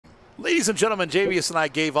Ladies and gentlemen, JVS and I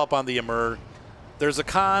gave up on the Amur. There's a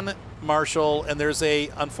Con Marshall, and there's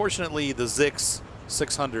unfortunately, the Zix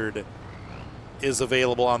 600 is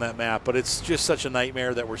available on that map, but it's just such a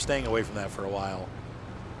nightmare that we're staying away from that for a while.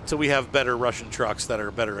 Till we have better Russian trucks that are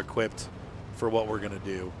better equipped for what we're going to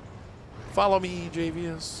do. Follow me,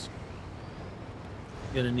 JVS.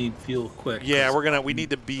 You're gonna need fuel quick. Yeah, we need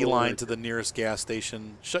to beeline to the nearest gas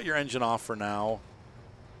station. Shut your engine off for now.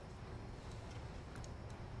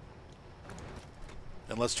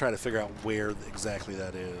 And let's try to figure out where exactly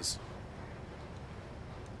that is.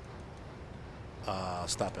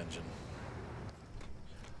 Stop engine.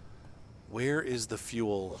 Where is the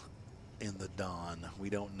fuel in the Dawn? We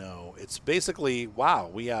don't know. It's basically, wow,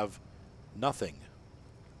 we have nothing.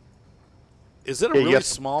 Is it a really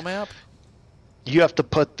small map? You have to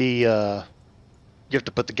put the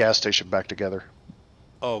gas station back together.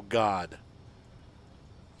 Oh God.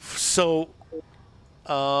 So,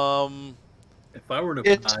 if I were to,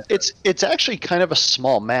 it's actually kind of a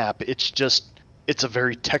small map. It's a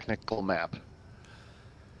very technical map.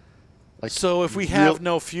 Like, so if we have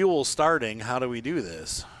no fuel starting, how do we do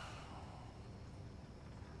this?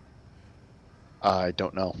 I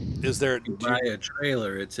don't know. Is there? You buy a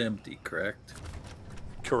trailer, it's empty, correct?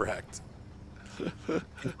 Correct.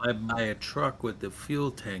 If I buy a truck with the fuel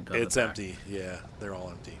tank on it's the back, empty. Yeah, they're all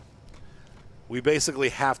empty. We basically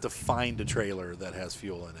have to find a trailer that has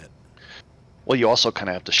fuel in it. Well, you also kind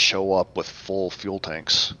of have to show up with full fuel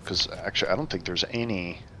tanks, because actually I don't think there's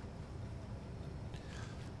any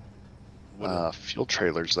fuel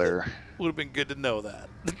trailers there. Would have been good to know that.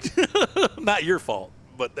 Not your fault,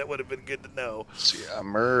 but that would have been good to know. Let's see,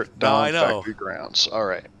 Dawn Factory Grounds. All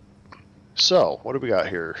right. So, what do we got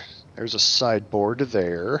here? There's a sideboard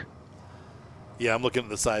there. Yeah, I'm looking at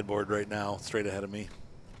the sideboard right now, straight ahead of me.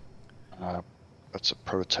 That's a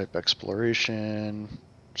prototype exploration.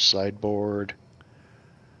 Sideboard.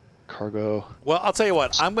 Cargo. Well, I'll tell you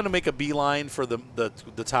what. I'm going to make a beeline for the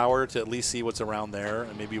tower to at least see what's around there,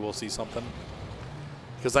 and maybe we'll see something.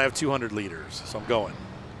 Because I have 200 liters, so I'm going.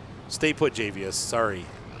 Stay put, JVS. Sorry.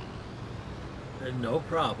 No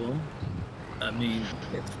problem. I mean,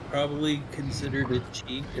 it's probably considered a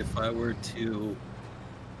cheat if I were to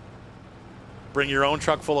bring your own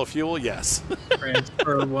truck full of fuel. Yes.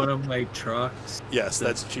 Transfer one of my trucks. Yes,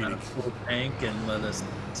 that's cheating. A full tank and let us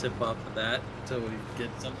sip off of that until we get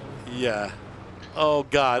something. Yeah. Oh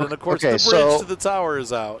God! And of course, the bridge to the tower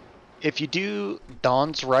is out. If you do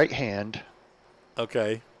Dawn's right hand.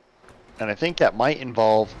 Okay. And I think that might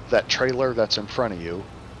involve that trailer that's in front of you,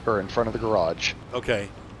 or in front of the garage. Okay.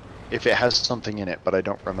 If it has something in it, but I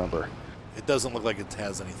don't remember. It doesn't look like it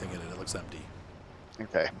has anything in it. It looks empty.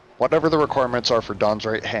 Okay. Whatever the requirements are for Dawn's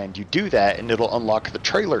right hand, you do that, and it'll unlock the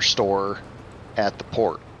trailer store at the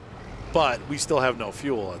port. But we still have no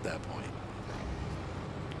fuel at that point.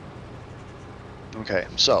 Okay,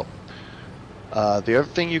 so the other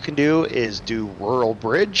thing you can do is do Rural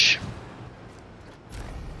Bridge.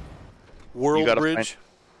 Rural Bridge?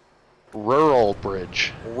 Rural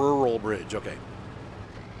Bridge. Rural Bridge, okay.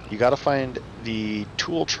 You got to find the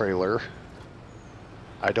tool trailer.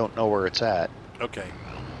 I don't know where it's at. Okay.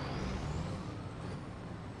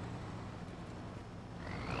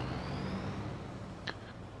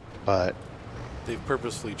 But they've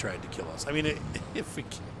purposefully tried to kill us. I mean, if we...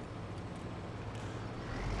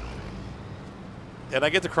 And I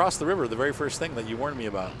get to cross the river, the very first thing that you warned me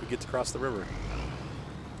about. We get to cross the river.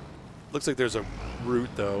 Looks like there's a route,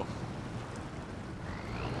 though.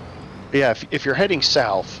 Yeah, if you're heading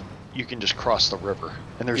south, you can just cross the river.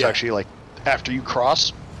 And there's actually, like, after you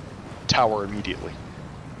cross, tower immediately.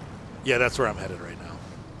 Yeah, that's where I'm headed right now.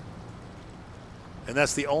 And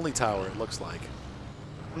that's the only tower, it looks like.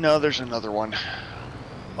 No, there's another one.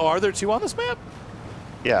 Oh, are there two on this map?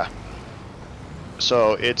 Yeah.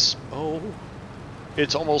 So it's... Oh...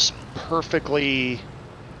 It's almost perfectly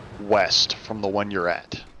west from the one you're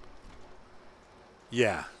at.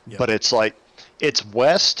 Yeah. Yep. But it's like, it's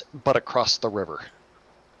west, but across the river.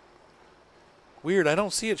 Weird, I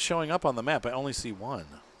don't see it showing up on the map. I only see one.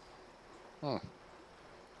 Hmm.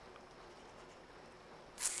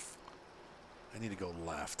 I need to go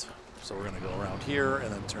left. So we're going to go around here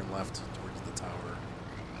and then turn left towards the tower.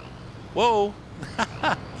 Whoa!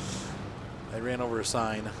 I ran over a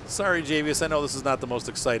sign. Sorry, JVS. I know this is not the most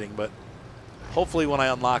exciting, but hopefully when I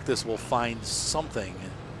unlock this, we'll find something.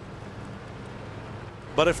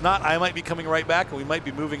 But if not, I might be coming right back, and we might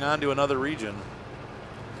be moving on to another region.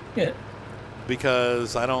 Yeah.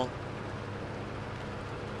 Because I don't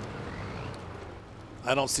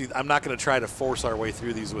see... I'm not going to try to force our way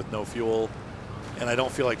through these with no fuel, and I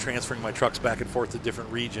don't feel like transferring my trucks back and forth to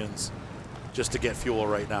different regions just to get fuel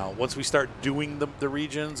right now. Once we start doing the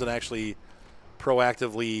regions and actually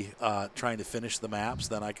proactively trying to finish the maps,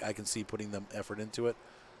 then I can see putting the effort into it.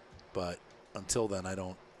 But until then, I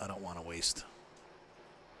don't want to waste.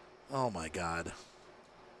 Oh my God!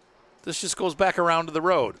 This just goes back around to the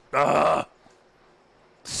road. Are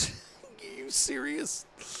you serious?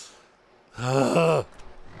 Let's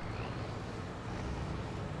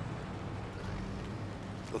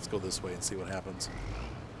go this way and see what happens.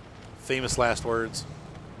 Famous last words.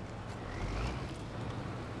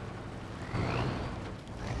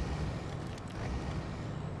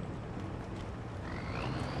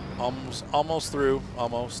 Almost through.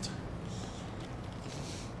 Almost.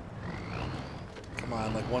 Come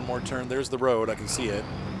on, like one more turn. There's the road. I can see it.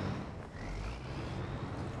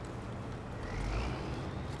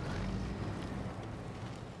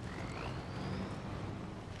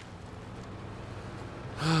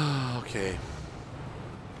 Okay.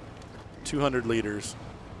 200 liters.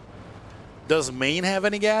 Does Maine have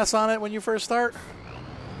any gas on it when you first start?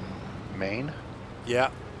 Maine?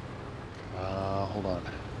 Yeah. Hold on.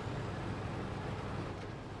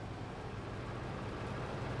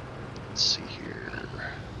 Let's see here.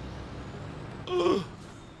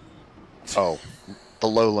 Oh, the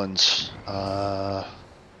lowlands.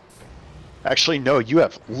 Actually, no, you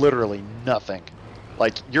have literally nothing.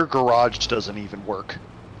 Like, your garage doesn't even work.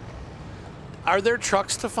 Are there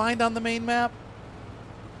trucks to find on the main map?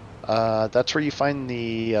 That's where you find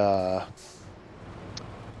the, I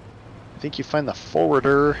think you find the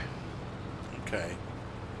forwarder. Okay.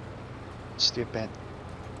 It's the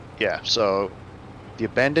yeah, so the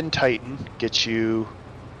abandoned Titan gets you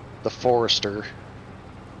the Forester.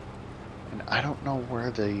 And I don't know where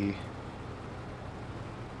I don't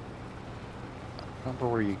remember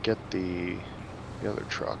where you get the other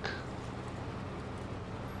truck.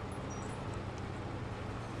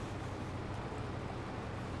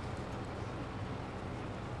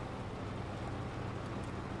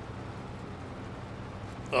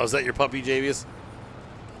 Oh, is that your puppy, Javius?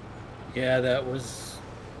 Yeah, that was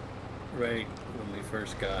right when we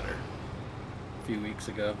first got her a few weeks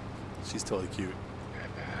ago. She's totally cute.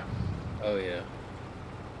 Oh yeah,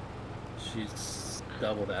 she's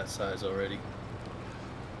double that size already.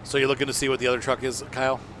 So you're looking to see what the other truck is,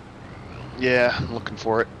 Kyle? Yeah, I'm looking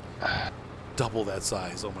for it. Double that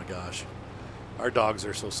size. Oh my gosh. Our dogs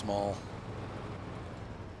are so small.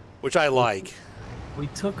 Which I like. We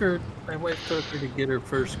took her, my wife took her to get her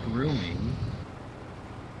first grooming,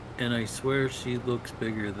 and I swear she looks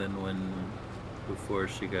bigger than before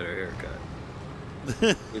she got her haircut.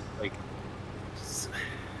 It's like,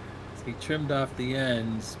 he trimmed off the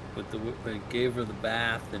ends, but gave her the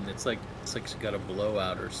bath, and it's like she got a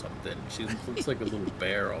blowout or something. She looks like a little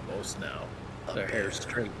bear almost now. Her hair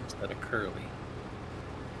straight instead of curly.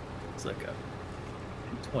 It's like a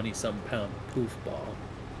 20-some pound poof ball.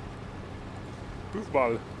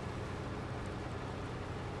 Goofball.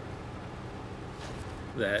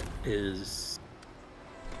 That is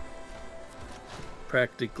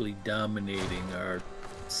practically dominating our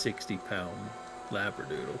 60-pound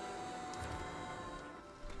Labradoodle.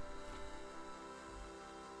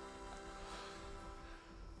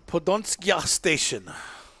 Podonskia Station.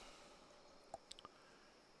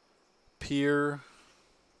 Pier.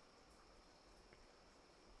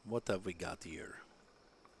 What have we got here?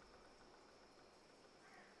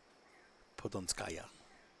 Podonskaya.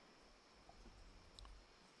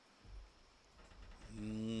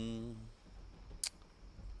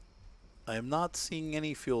 I am not seeing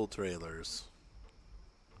any fuel trailers.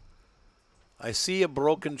 I see a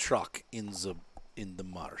broken truck in the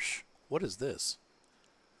marsh. What is this?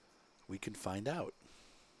 We can find out.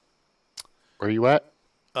 Where are you at?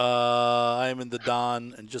 I am in the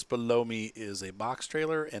Don, and just below me is a box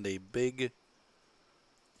trailer and a big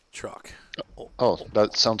truck. Oh,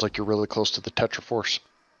 that sounds like you're really close to the Tetraforce.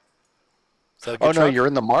 Is that a good Oh, no, truck? you're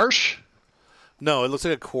in the marsh? No, it looks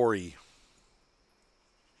like a quarry.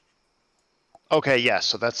 Okay, yeah,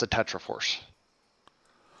 so that's the Tetraforce.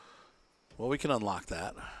 Well, we can unlock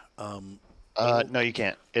that. No, you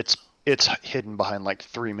can't. It's hidden behind like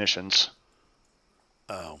 3 missions.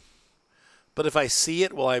 Oh. But if I see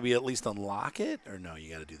it, will I be at least unlock it? Or no,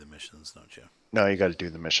 you got to do the missions, don't you? No, you got to do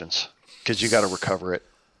the missions because you got to recover it.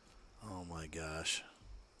 Oh my gosh.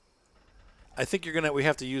 I think we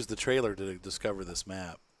have to use the trailer to discover this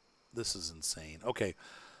map. This is insane. Okay.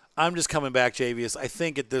 I'm just coming back, Javius. I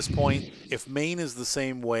think at this point, if Maine is the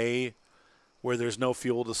same way where there's no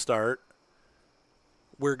fuel to start,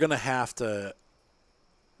 we're going to have to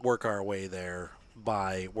work our way there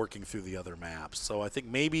by working through the other maps. So I think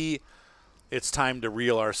maybe it's time to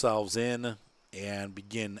reel ourselves in and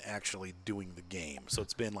begin actually doing the game. So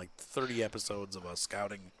it's been like 30 episodes of us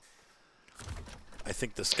scouting. I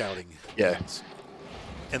think the scouting ends,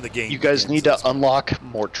 and the game. You guys need to unlock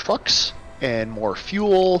more trucks and more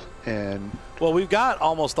fuel and. Well, we've got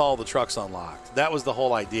almost all the trucks unlocked. That was the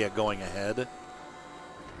whole idea going ahead.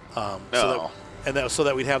 So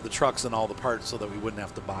that we'd have the trucks and all the parts, so that we wouldn't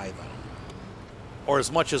have to buy them, or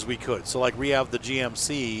as much as we could. So like we have the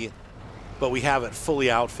GMC, but we have it fully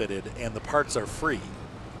outfitted, and the parts are free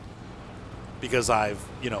because I've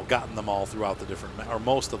gotten them all throughout the different or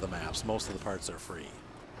most of the maps. Most of the parts are free,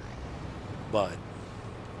 but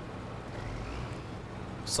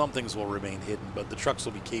some things will remain hidden. But the trucks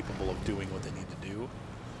will be capable of doing what they need to do.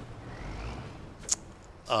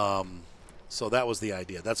 So that was the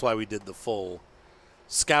idea. That's why we did the full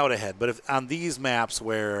scout ahead. But if on these maps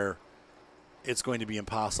where it's going to be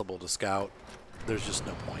impossible to scout, there's just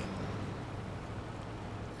no point.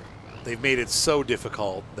 They've made it so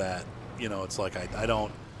difficult that, it's like I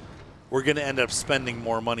don't... We're going to end up spending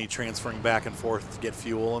more money transferring back and forth to get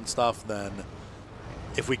fuel and stuff than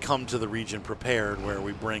if we come to the region prepared, where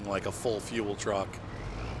we bring like a full fuel truck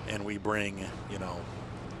and we bring,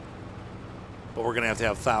 but we're going to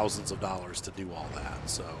have thousands of dollars to do all that,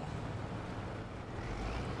 So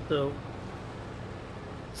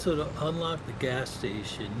to unlock the gas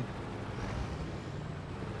station,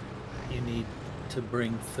 you need to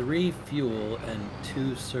bring 3 fuel and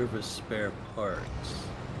 2 service spare parts.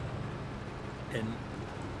 And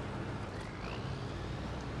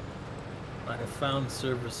I found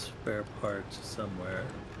service spare parts somewhere.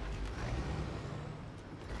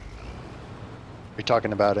 Are you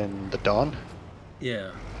talking about in the Dawn?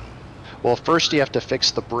 Yeah. Well, first you have to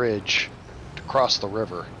fix the bridge to cross the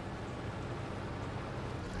river,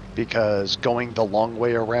 because going the long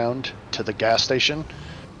way around to the gas station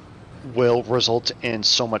will result in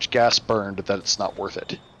so much gas burned that it's not worth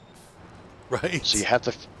it. Right. So you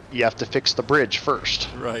have to fix the bridge first.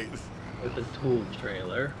 Right. With a tool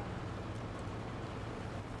trailer.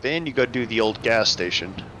 Then you go do the old gas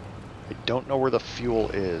station. I don't know where the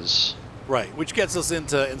fuel is. Right, which gets us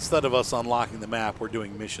into, instead of us unlocking the map, we're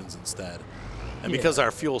doing missions instead. And because our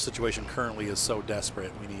fuel situation currently is so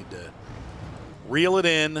desperate, we need to reel it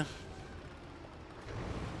in.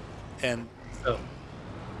 And so,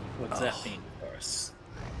 what's that mean for us?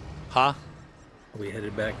 Huh? Are we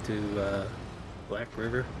headed back to Black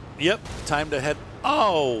River? Yep, time to head.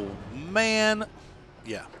 Oh, man.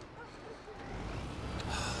 Yeah.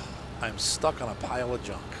 I'm stuck on a pile of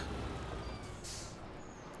junk.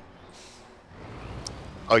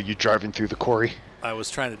 Oh, you driving through the quarry? I was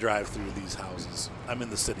trying to drive through these houses. I'm in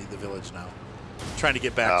the city, the village now. Trying to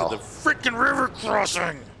get back to the freaking river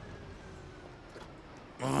crossing.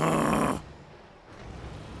 Oh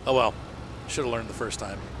well, should have learned the first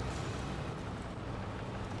time.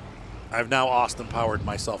 I've now Austin powered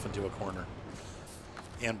myself into a corner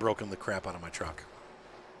and broken the crap out of my truck.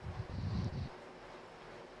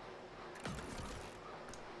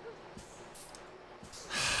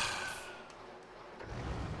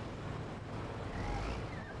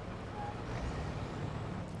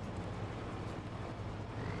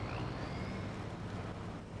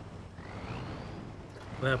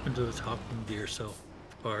 What happened to the talking to yourself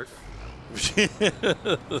part?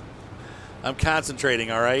 I'm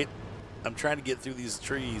concentrating, all right? I'm trying to get through these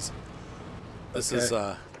trees. This is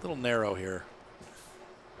a little narrow here.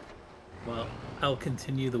 Well, I'll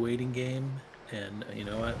continue the waiting game, and you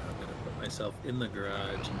know what? I'm going to put myself in the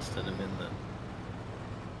garage instead of in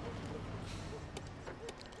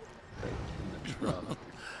the truck.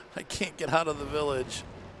 I can't get out of the village.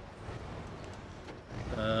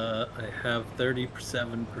 I have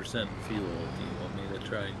 37% fuel. Do you want me to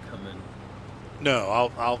try and come in?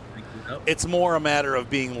 No, I'll. It's more a matter of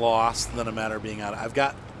being lost than a matter of being out. I've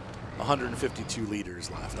got 152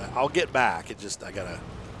 liters left. I'll get back. I gotta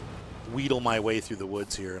wheedle my way through the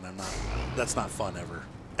woods here, and that's not fun ever.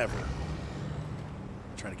 I'm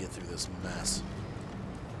trying to get through this mess.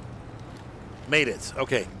 Made it.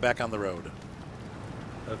 Okay, back on the road.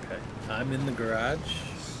 Okay, I'm in the garage.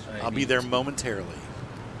 I'll be there momentarily.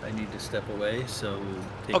 I need to step away, so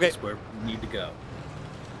take us where we need to go.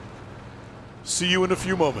 See you in a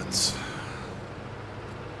few moments.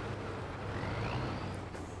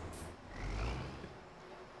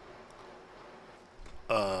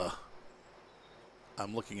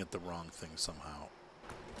 I'm looking at the wrong thing somehow.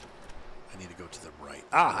 I need to go to the right.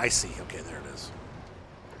 Ah, I see. Okay, there it is.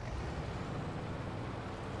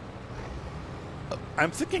 I'm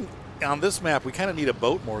thinking on this map we kind of need a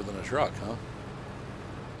boat more than a truck, huh?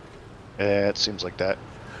 It seems like that.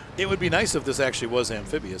 It would be nice if this actually was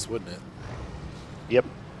amphibious, wouldn't it? Yep.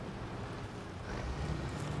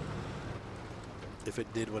 if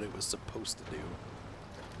it did what it was supposed to do.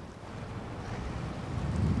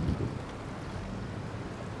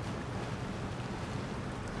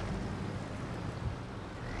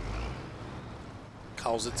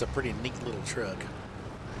 Calls it's a pretty neat little truck.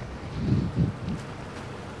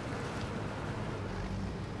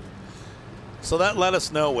 So that led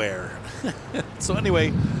us nowhere. So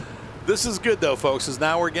anyway, this is good though, folks, because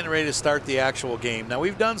now we're getting ready to start the actual game. Now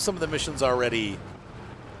we've done some of the missions already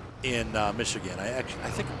in Michigan. I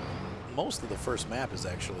think most of the first map is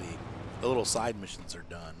actually, the little side missions are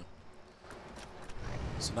done.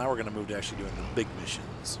 So now we're going to move to actually doing the big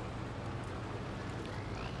missions.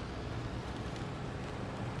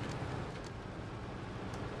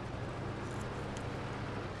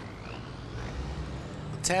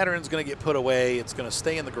 Tatteran's going to get put away. It's going to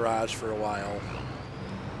stay in the garage for a while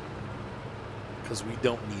because we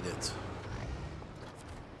don't need it.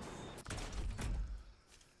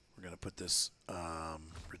 We're going to put this,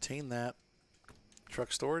 retain that.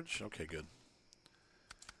 Truck storage. Okay, good.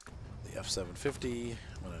 The F-750.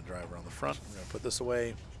 I'm going to drive around the front. I'm going to put this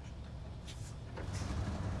away.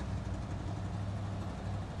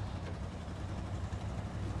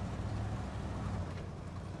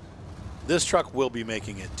 This truck will be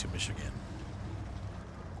making it to Michigan.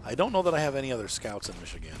 I don't know that I have any other scouts in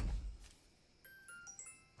Michigan,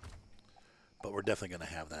 but we're definitely going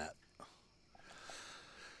to have that.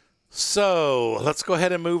 So let's go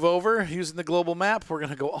ahead and move over. Using the global map, we're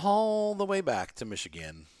going to go all the way back to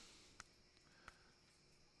Michigan.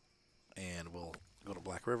 And we'll go to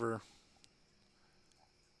Black River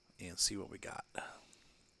and see what we got.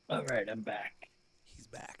 All right, I'm back. He's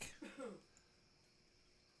back.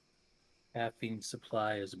 Caffeine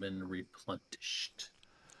supply has been replenished.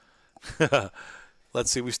 Let's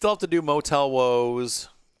see. We still have to do Motel Woes.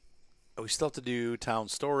 We still have to do Town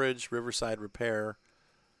Storage, Riverside Repair.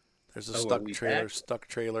 There's a stuck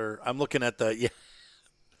trailer. I'm looking at the, yeah.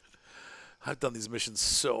 I've done these missions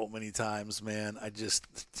so many times, man.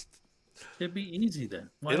 It'd be easy then.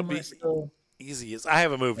 Why it'll am I still easy as I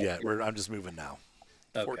haven't moved yet. I'm just moving now.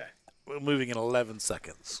 okay? We're moving in 11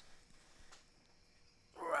 seconds.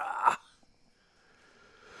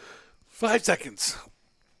 5 seconds.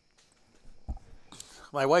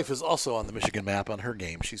 My wife is also on the Michigan map on her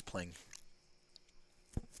game. She's playing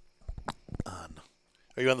on.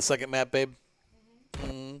 Are you on the second map, babe?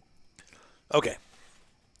 Mm-hmm. Okay.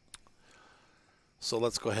 So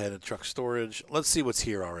let's go ahead and truck storage. Let's see what's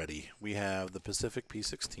here already. We have the Pacific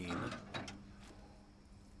P16.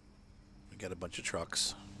 We got a bunch of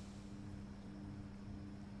trucks.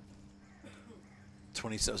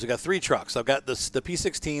 27. So we got 3 trucks. I've got the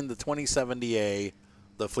P16, the 2070A,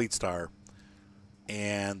 the Fleet Star,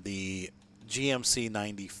 and the GMC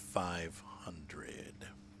 9500.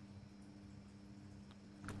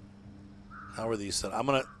 How are these set? I'm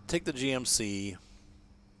going to take the GMC.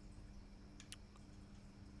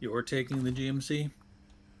 You're taking the GMC?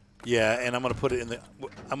 Yeah, and I'm going to put it in the...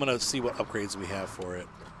 I'm going to see what upgrades we have for it.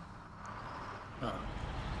 Oh.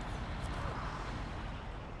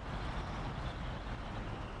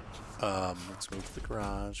 Let's move to the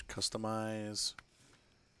garage. Customize.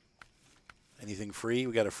 Anything free?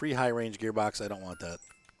 We got a free high-range gearbox. I don't want that.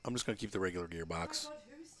 I'm just going to keep the regular gearbox. Oh my God,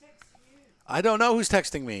 who's texting you? I don't know who's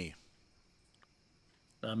texting me.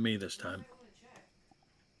 Not me this time. I want to check.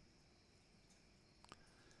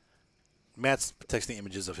 Matt's texting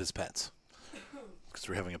images of his pets because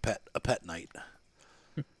we're having a pet night.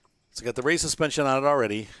 So I got the race suspension on it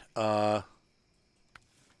already. My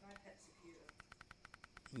pet's a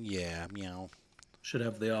computer. Yeah, meow. Should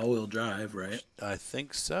have the all-wheel drive, right? I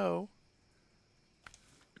think so.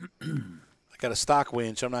 I got a stock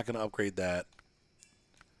winch. I'm not going to upgrade that.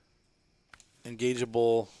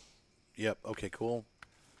 Engageable. Yep. Okay, cool.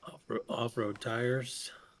 Off-road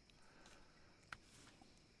tires.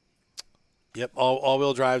 Yep.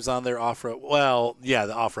 All-wheel drives on there. Off-road. Well, yeah,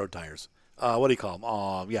 the off-road tires. What do you call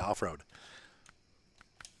them? Yeah, off-road.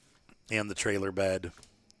 And the trailer bed.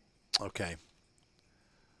 Okay.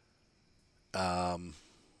 And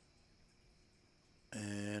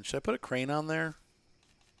should I put a crane on there?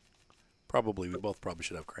 Probably. We both probably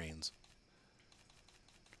should have cranes.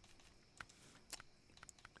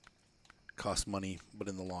 Cost money, but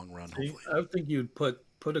in the long run, hopefully. I think you'd put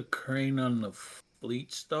a crane on the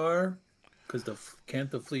Fleet Star, because can't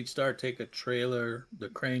the Fleet Star take a trailer, the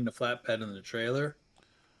crane, the flatbed, and the trailer?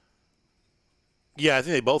 Yeah, I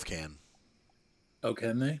think they both can. Oh,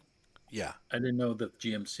 can they? Yeah. I didn't know that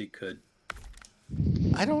GMC could.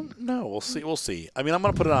 I don't know. We'll see. We'll see. I mean, I'm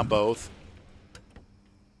going to put it on both,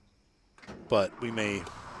 but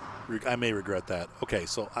I may regret that. Okay,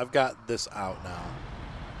 so I've got this out now.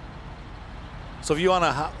 So if you want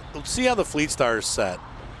to see how the fleet star is set.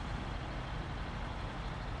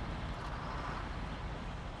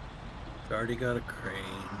 It's already got a crane.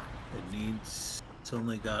 It needs. It's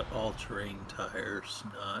only got all-terrain tires,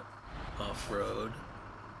 not off-road.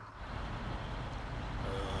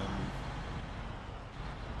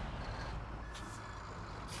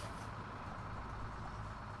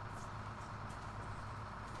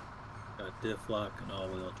 Got diff lock and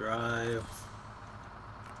all-wheel drive.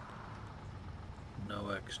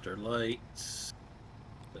 No extra lights.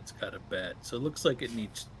 It's got a bed. So it looks like it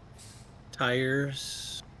needs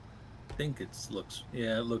tires. I think it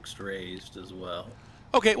looks raised as well.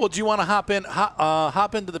 Okay, well, do you want to hop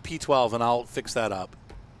into the P12 and I'll fix that up.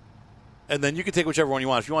 And then you can take whichever one you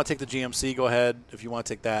want. If you want to take the GMC, go ahead. If you want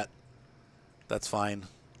to take that, that's fine.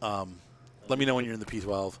 Let me know when you're in the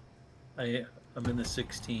P12. I'm in the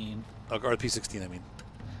 16. Or the P16, I mean.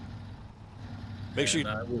 Make sure you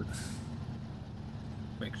I would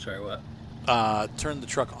sorry, what? turn the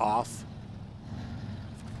truck off.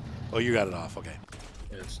 Oh, you got it off. Okay.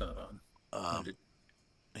 Yeah, it's not on.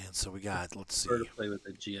 And so we got, let's see. Prefer to play with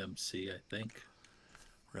the GMC, I think.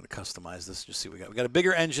 We're going to customize this. Just see what we got. We got a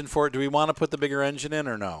bigger engine for it. Do we want to put the bigger engine in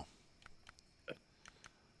or no?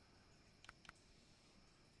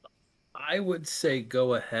 I would say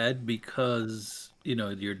go ahead because,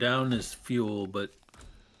 you're down as fuel, but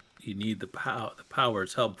you need the power. The power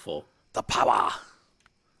is helpful. The power.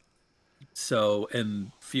 So,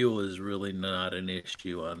 and fuel is really not an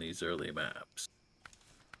issue on these early maps.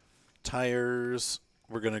 Tires.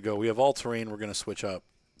 We're going to go. We have all-terrain. We're going to switch up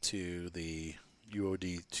to the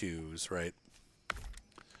UOD 2s, right?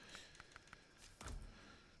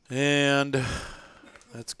 And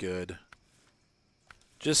that's good.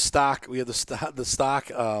 Just stock. We have the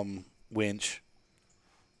stock winch.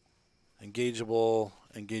 Engageable,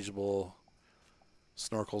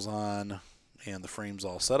 snorkels on, and the frame's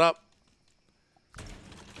all set up.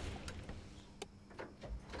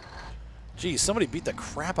 Geez, somebody beat the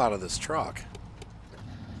crap out of this truck.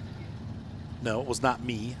 No, it was not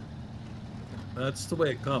me. That's the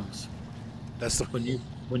way it comes. That's the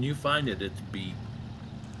when you find it, it's beat.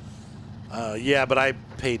 Yeah, but I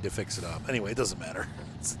paid to fix it up. Anyway, it doesn't matter.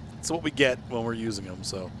 It's what we get when we're using them.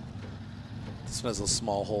 So this one has a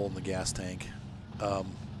small hole in the gas tank.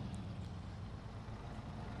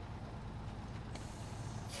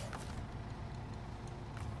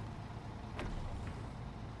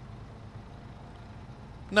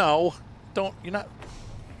 No, don't. You're not.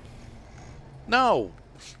 No.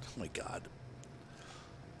 Oh my God.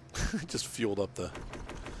 Just fueled up the.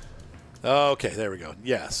 Okay, there we go.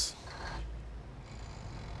 Yes.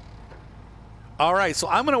 All right, so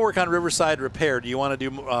I'm going to work on Riverside Repair. Do you want to do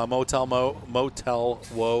Motel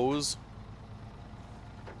Woes?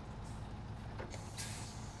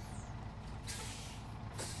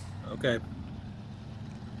 Okay.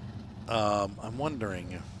 I'm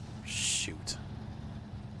wondering. Shoot.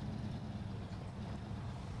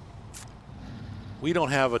 We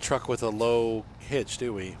don't have a truck with a low hitch,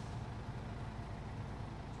 do we?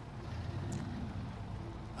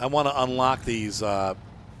 I want to unlock these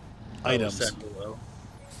items.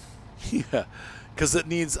 Yeah, because it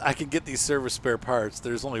needs. I can get these service spare parts.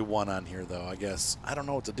 There's only one on here, though. I guess I don't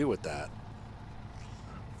know what to do with that.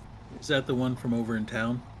 Is that the one from over in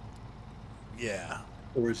town? Yeah.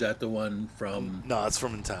 Or is that the one from? No, it's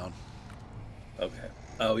from in town. Okay.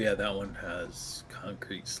 Oh yeah, that one has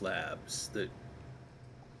concrete slabs that.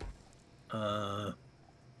 I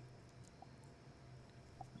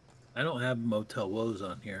don't have Motel Woes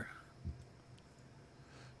on here.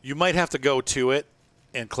 You might have to go to it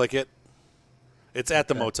and click it. It's at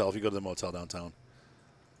the motel if you go to the motel downtown.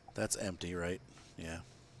 That's empty, right? Yeah.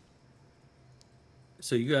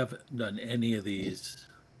 So you haven't done any of these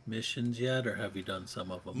missions yet, or have you done some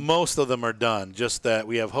of them? Most of them are done. Just that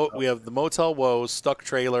we have we have the Motel Woes, Stuck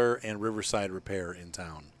Trailer, and Riverside Repair in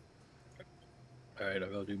town. All right, I'll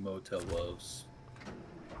go do Motel Woes.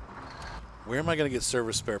 Where am I going to get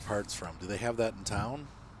service spare parts from? Do they have that in town?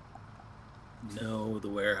 No, the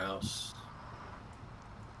warehouse.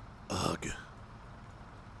 Ugh.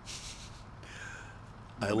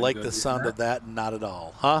 I like the sound of that. Not at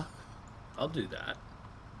all. Huh? I'll do that.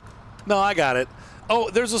 No, I got it.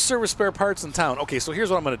 Oh, there's a service spare parts in town. Okay, so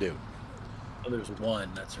here's what I'm going to do. Oh, there's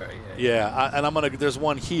one. That's right. Yeah, and I'm going to. There's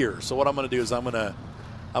one here. So what I'm going to do is I'm going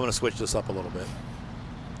to switch this up a little bit.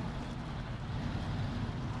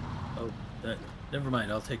 Oh, never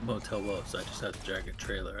mind. I'll take Motel Woes. I just have to drag a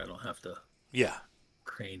trailer. I don't have to. Yeah.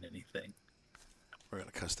 Crane anything. We're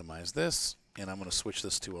going to customize this, and I'm going to switch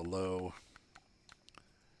this to a low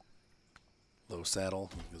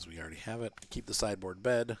saddle because we already have it. Keep the sideboard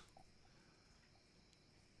bed.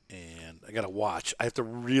 I gotta watch. I have to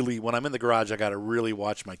really, when I'm in the garage, I gotta really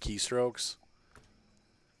watch my keystrokes.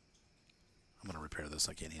 I'm gonna repair this.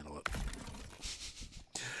 I can't handle it.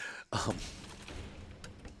 I'll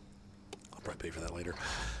probably pay for that later.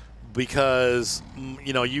 Because,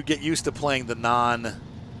 you know, you get used to playing the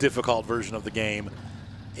non-difficult version of the game,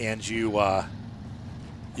 and you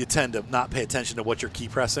tend to not pay attention to what you're key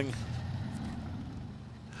pressing.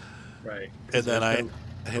 Right. And then I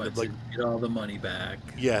had to, like, get all the money back.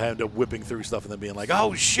 Yeah, I ended up whipping through stuff and then being like,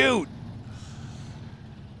 oh, shoot!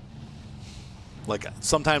 Like,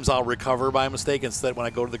 sometimes I'll recover by mistake. Instead, when I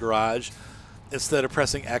go to the garage, instead of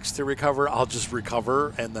pressing X to recover, I'll just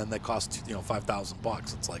recover, and then that costs, you know,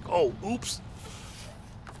 $5,000. It's like, oh, oops.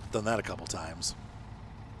 Done that a couple times.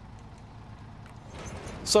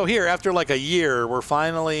 So here, after like a year, we're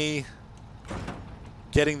finally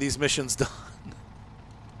getting these missions done.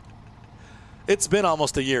 It's been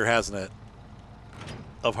almost a year, hasn't it,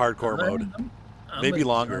 of hardcore mode? Maybe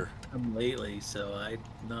longer. Lately, so I'm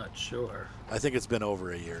not sure. I think it's been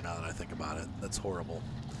over a year now that I think about it. That's horrible.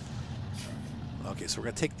 Okay, so we're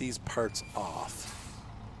going to take these parts off.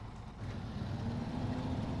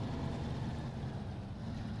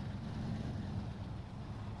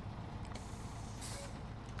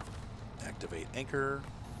 Activate anchor.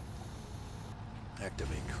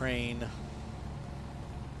 Activate crane.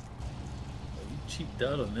 You cheaped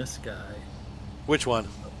out on this guy. Which one?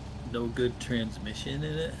 No good transmission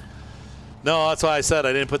in it? No, that's why I said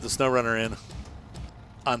I didn't put the Snowrunner in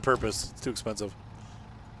on purpose. It's too expensive.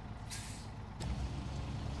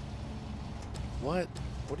 What?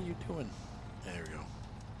 What are you doing? There we go.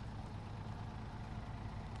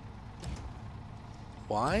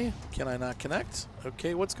 Why can I not connect?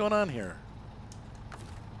 Okay, what's going on here?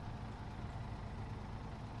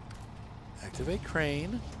 Activate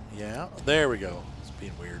crane. Yeah, there we go. It's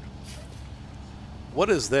being weird. What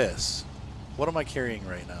is this? What am I carrying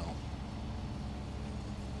right now?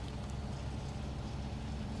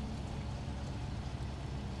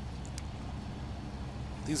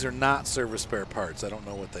 These are not service spare parts. I don't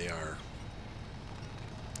know what they are.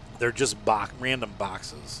 They're just random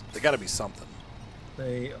boxes. They got to be something.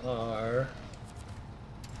 They are...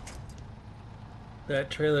 That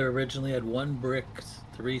trailer originally had 1 brick,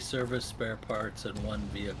 3 service spare parts, and 1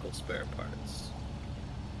 vehicle spare parts.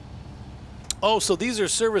 Oh, so these are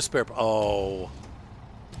service spare parts. Oh.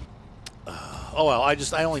 Oh, well,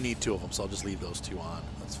 I only need 2 of them, so I'll just leave those 2 on.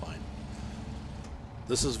 That's fine.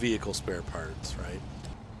 This is vehicle spare parts, right?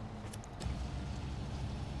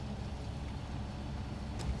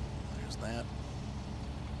 That.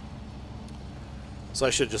 So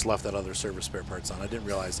I should have just left that other service spare parts on. I didn't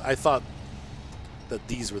realize. I thought that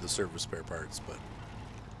these were the service spare parts, but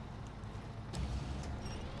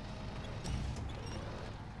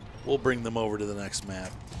we'll bring them over to the next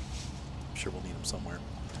map. I'm sure we'll need them somewhere.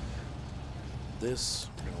 This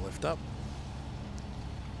we're going to lift up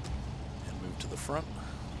and move to the front.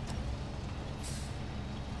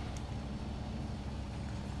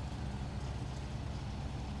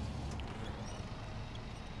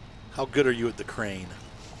 How good are you at the crane?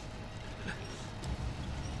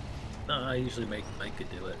 No, I usually make Micah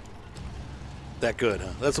do it. That good,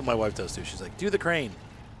 huh? That's what my wife does too. She's like, do the crane.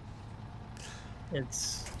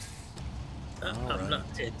 It's...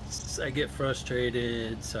 Right. I get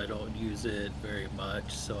frustrated, so I don't use it very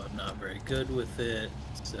much, so I'm not very good with it,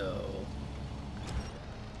 so...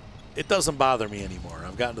 It doesn't bother me anymore.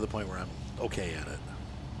 I've gotten to the point where I'm okay at it.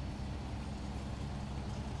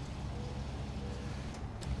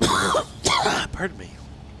 Pardon me.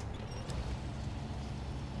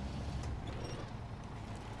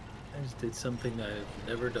 I just did something I've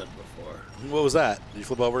never done before. What was that? Did you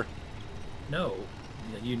flip over? No.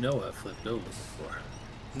 You know I flipped over before.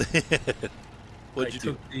 What'd you do?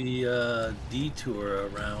 I took the detour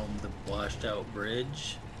around the washed out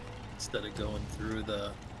bridge instead of going through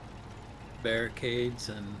the barricades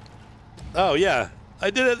and... Oh, yeah. I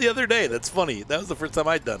did it the other day. That's funny. That was the first time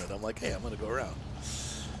I'd done it. I'm like, hey, I'm going to go around.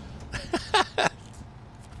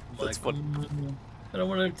 That's funny. I don't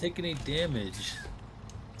want to take any damage.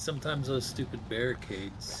 Sometimes those stupid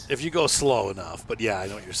barricades. If you go slow enough, but yeah, I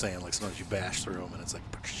know what you're saying. Like sometimes you bash through them and it's like.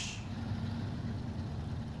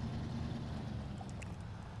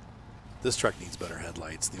 This truck needs better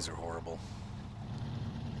headlights. These are horrible.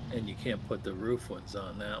 And you can't put the roof ones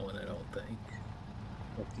on that one, I don't think.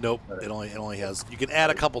 Nope. It only has. You can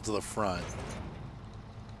add a couple to the front.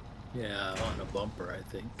 Yeah, on a bumper, I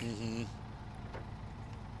think. Mm-hmm.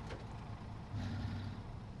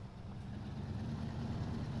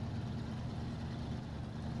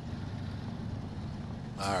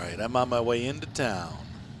 All right, I'm on my way into town.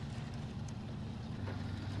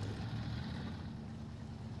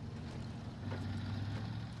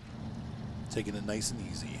 Taking it nice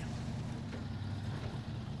and easy.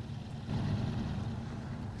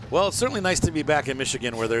 Well, it's certainly nice to be back in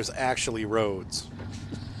Michigan where there's actually roads.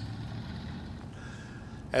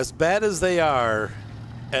 As bad as they are,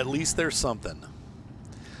 at least there's something.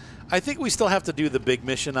 I think we still have to do the big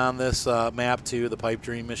mission on this map too, the Pipe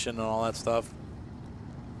Dream mission and all that stuff.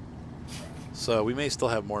 So we may still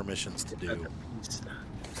have more missions to do.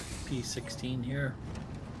 P16 here.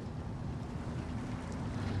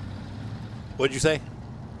 What'd you say?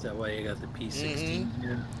 Is that why you got the P16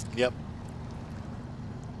 here? Yep.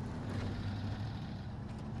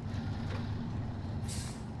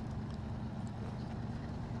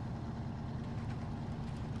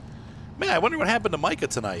 Man, I wonder what happened to Micah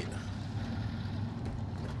tonight.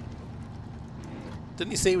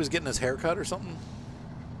 Didn't he say he was getting his hair cut or something?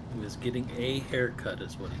 He was getting a haircut,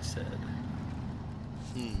 is what he said.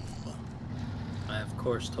 I, of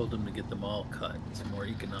course, told him to get them all cut. It's more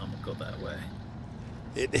economical that way.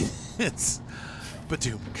 It's...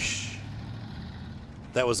 Badoom.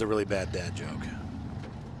 That was a really bad dad joke.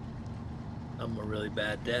 I'm a really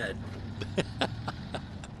bad dad.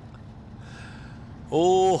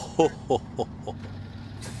 Oh, ho, ho, ho, ho.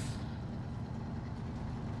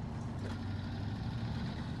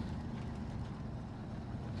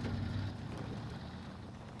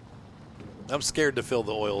 I'm scared to fill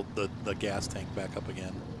the gas tank back up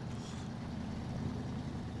again.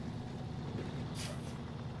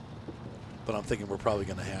 But I'm thinking we're probably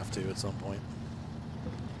going to have to at some point.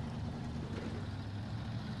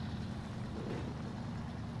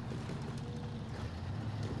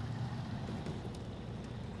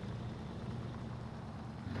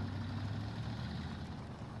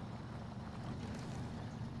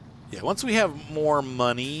 Yeah, once we have more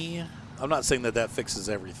money, I'm not saying that that fixes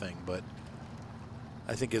everything, but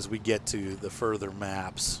I think as we get to the further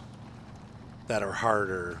maps that are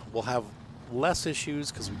harder, we'll have less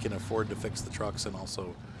issues because we can afford to fix the trucks and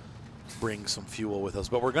also bring some fuel with us.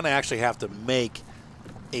 But we're going to actually have to make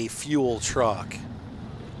a fuel truck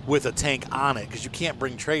with a tank on it because you can't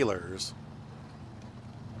bring trailers.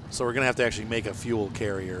 So we're going to have to actually make a fuel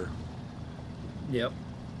carrier. Yep.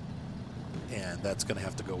 And that's going to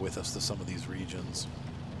have to go with us to some of these regions.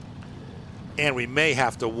 And we may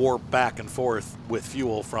have to warp back and forth with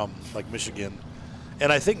fuel from, like, Michigan.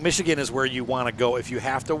 And I think Michigan is where you want to go if you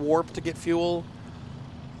have to warp to get fuel.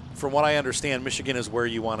 From what I understand, Michigan is where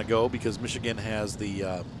you want to go because Michigan has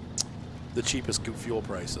the cheapest fuel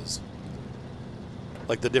prices.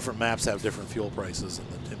 Like, the different maps have different fuel prices,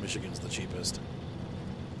 and Michigan's the cheapest.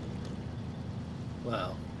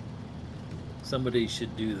 Well, somebody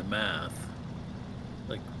should do the math.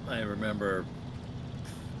 Like, I remember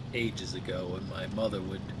ages ago when my mother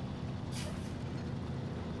would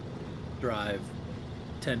drive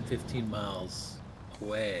 10, 15 miles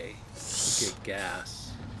away to get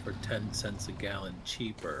gas for 10 cents a gallon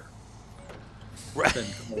cheaper Right.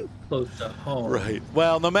 than close to home. Right.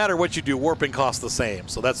 Well, no matter what you do, warping costs the same.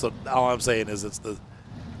 So that's all I'm saying is it's the...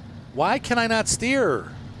 Why can I not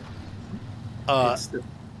steer? It's the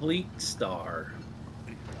Fleet Star.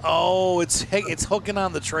 Oh, it's hooking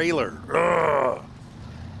on the trailer. Ugh.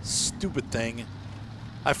 Stupid thing.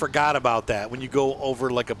 I forgot about that. When you go over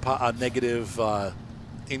like a negative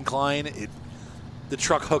incline, the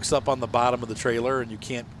truck hooks up on the bottom of the trailer and you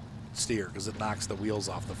can't steer because it knocks the wheels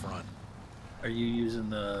off the front. Are you using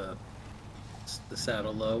the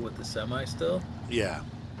saddle low with the semi still? Yeah.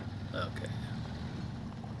 Okay.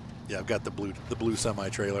 Yeah, I've got the blue semi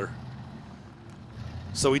trailer.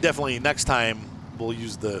 So we definitely next time we'll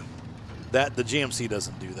use the GMC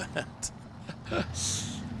doesn't do that.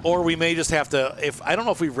 Or we may just have to, I don't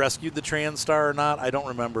know if we've rescued the TranStar or not, I don't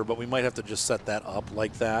remember, but we might have to just set that up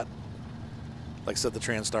like that. Like set the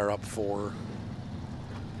TranStar up for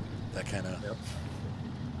that kind of... Yep.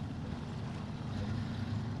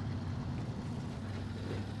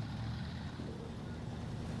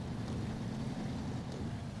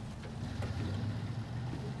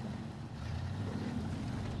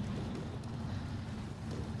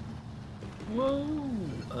 Whoa!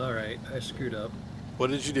 Alright, I screwed up. What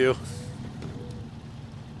did you do?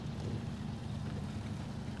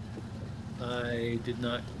 I did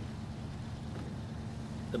not...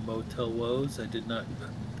 The Motel Woes, I did not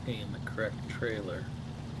pay in the correct trailer.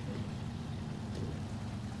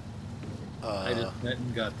 I just went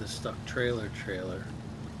and got the stuck trailer.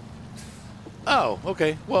 Oh,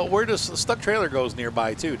 okay. Well, where does the stuck trailer goes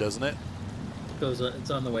nearby too, doesn't it? It's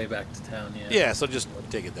on the way back to town, yeah. Yeah, so just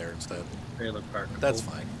take it there instead. Trailer park. That's Oh,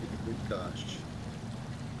 fine. Good gosh.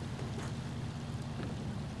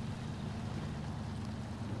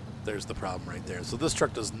 There's the problem right there. So this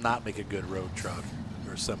truck does not make a good road truck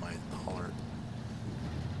or semi hauler.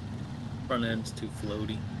 front end's too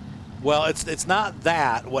floaty. Well, it's not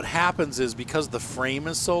that. What happens is because the frame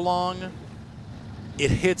is so long, it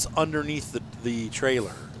hits underneath the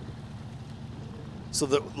trailer. So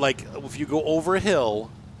that, like, if you go over a hill,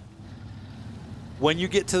 when you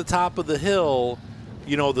get to the top of the hill,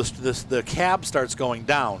 you know, the cab starts going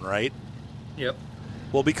down, right? Yep.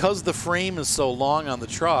 Well, because the frame is so long on the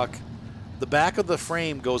truck, the back of the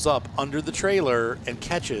frame goes up under the trailer and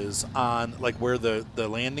catches on, like, where the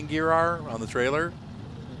landing gear are on the trailer.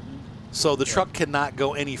 So the truck cannot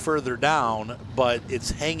go any further down, but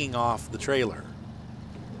it's hanging off the trailer.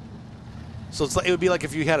 So it's like, it would be like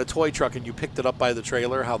if you had a toy truck and you picked it up by the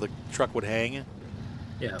trailer, how the truck would hang.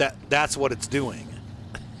 Yeah. That's what it's doing.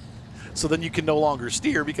 So then you can no longer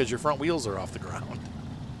steer because your front wheels are off the ground.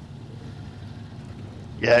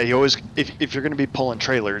 Yeah, you always, if you're going to be pulling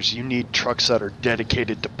trailers, you need trucks that are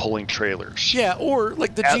dedicated to pulling trailers. Yeah, or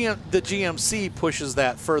like the GMC pushes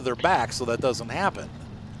that further back so that doesn't happen.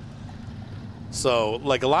 So,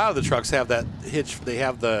 like, a lot of the trucks have that hitch. They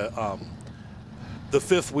have the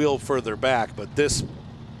fifth wheel further back, but this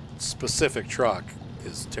specific truck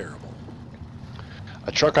is terrible.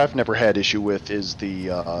 A truck I've never had issue with is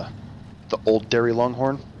the old Dairy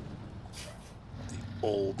Longhorn.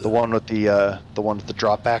 The one with the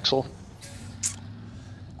drop axle.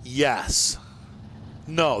 Yes.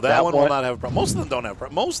 No, that one will not have a problem. Most of them don't have a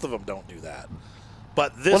problem. Most of them don't do that.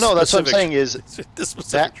 But this. Well, no, that's what I'm saying is this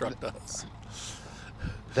specific truck does.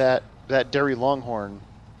 That Dairy Longhorn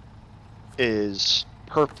is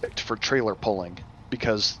perfect for trailer pulling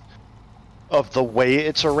because of the way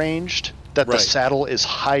it's arranged. That the saddle is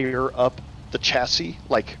higher up the chassis,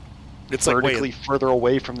 like it's vertically like further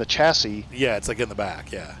away from the chassis. Yeah, it's like in the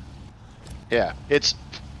back. Yeah. Yeah, it's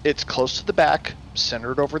close to the back,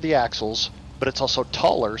 centered over the axles, but it's also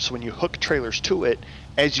taller. So when you hook trailers to it,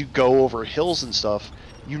 as you go over hills and stuff,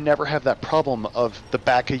 you never have that problem of the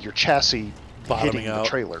back of your chassis bottoming hitting out. The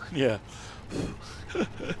trailer. Yeah.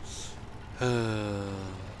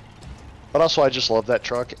 But also, I just love that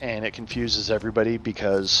truck, and it confuses everybody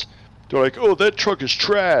because they're like, "Oh, that truck is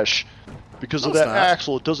trash because of that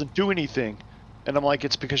axle. It doesn't do anything." And I'm like,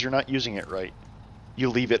 "It's because you're not using it right. You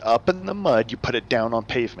leave it up in the mud. You put it down on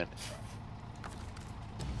pavement.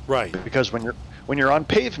 Right. Because when you're on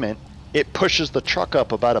pavement, it pushes the truck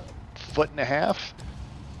up about 1.5 feet,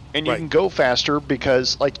 and you can go faster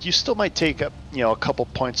because, like, you still might take a couple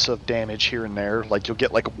points of damage here and there. Like, you'll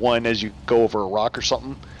get like one as you go over a rock or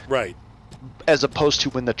something. Right. As opposed to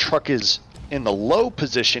when the truck is in the low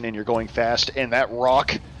position and you're going fast, and that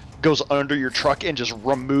rock goes under your truck and just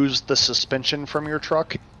removes the suspension from your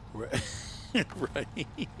truck. Right. Right.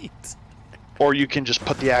 Or you can just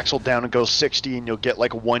put the axle down and go 60, and you'll get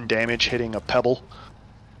like one damage hitting a pebble.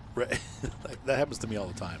 Right. That happens to me all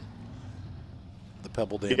the time. The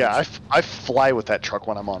pebble damage. Yeah, I fly with that truck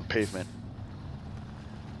when I'm on pavement.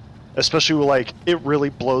 Especially, like, it really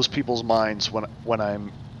blows people's minds when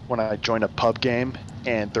I join a pub game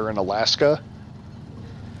and they're in Alaska,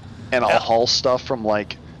 and I'll haul stuff from,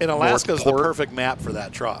 like, and Alaska's the perfect map for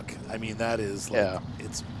that truck. I mean, that is like,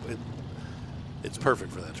 it's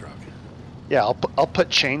perfect for that truck. Yeah, I'll put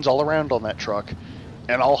chains all around on that truck,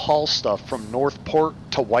 and I'll haul stuff from Northport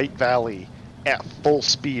to White Valley at full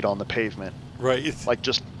speed on the pavement. Right. Like,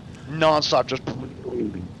 just nonstop, just.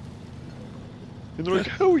 And they're like,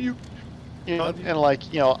 "How are you?" And like,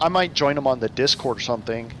 I might join them on the Discord or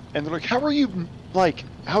something, and they're like, "How are you? Like,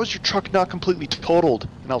 how is your truck not completely totaled?"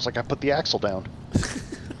 And I was like, "I put the axle down."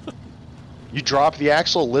 You drop the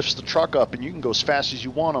axle, it lifts the truck up, and you can go as fast as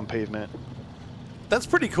you want on pavement. That's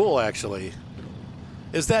pretty cool, actually.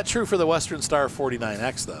 Is that true for the Western Star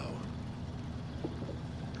 49X, though?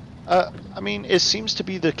 I mean, it seems to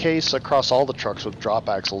be the case across all the trucks with drop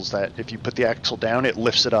axles that if you put the axle down, it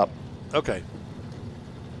lifts it up. Okay.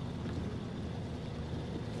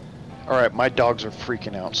 All right, my dogs are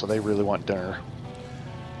freaking out, so they really want dinner.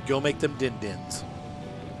 Go make them din-dins.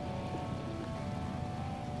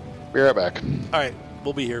 Be right back. All right,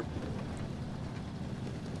 we'll be here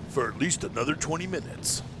for at least another 20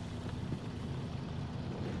 minutes.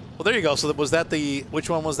 Well, there you go. So was that the, which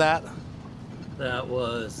one was that? That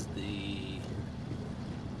was the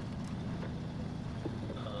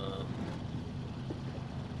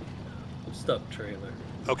stuff trailer.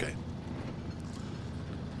 Okay.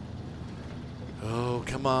 Oh,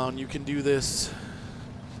 come on. You can do this.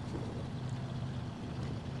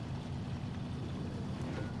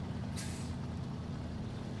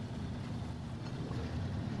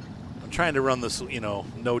 I'm trying to run this,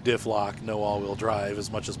 no diff lock, no all-wheel drive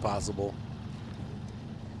as much as possible.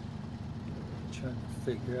 Trying to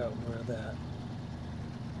figure out where that.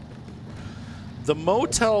 The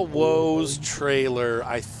Motel Woes trailer,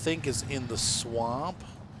 I think, is in the swamp.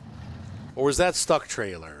 Or is that Stuck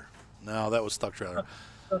Trailer? No, that was Stuck Trailer.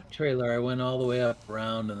 Trailer. I went all the way up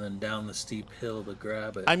around and then down the steep hill to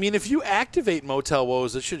grab it. I mean, if you activate Motel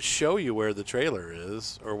Woes, it should show you where the trailer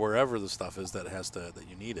is, or wherever the stuff is that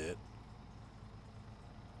you need it.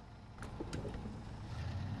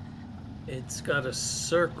 It's got a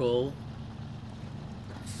circle,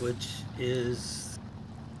 which is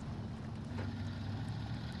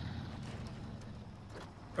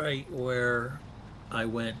right where I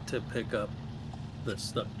went to pick up the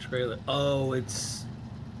stuck trailer. Oh, isn't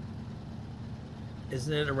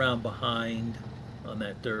it around behind on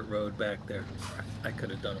that dirt road back there? I could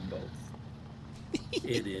have done them both.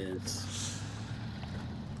 It is.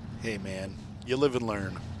 Hey, man, you live and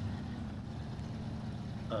learn.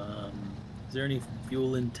 Is there any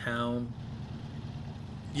fuel in town?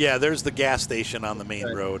 Yeah, there's the gas station on the main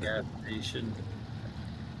road. Gas station.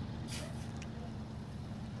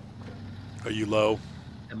 Are you low?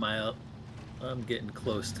 Am I up? I'm getting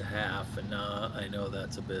close to half, and I know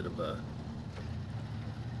that's a bit of a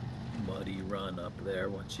muddy run up there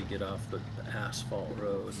once you get off the asphalt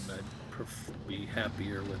road, and I'd be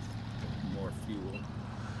happier with more fuel.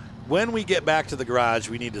 When we get back to the garage,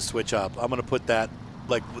 we need to switch up. I'm going to put that,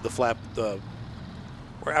 like, with the flap, I'm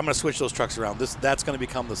going to switch those trucks around. That's going to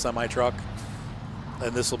become the semi-truck,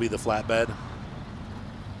 and this will be the flatbed.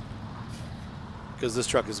 Because this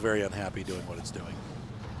truck is very unhappy doing what it's doing.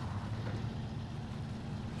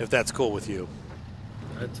 If that's cool with you.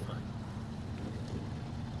 That's fine.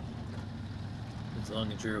 As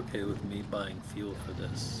long as you're okay with me buying fuel for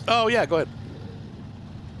this. Oh, yeah, go ahead.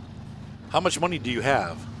 How much money do you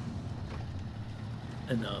have?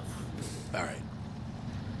 Enough. All right.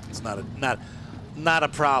 It's not a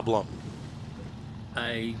problem.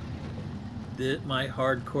 My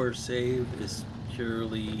hardcore save is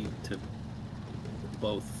purely to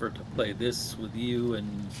play this with you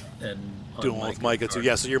and Doing one with Micah too.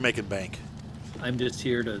 Yeah, so you're making bank. I'm just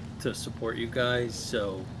here to support you guys,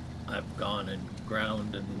 so I've gone and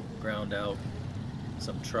ground out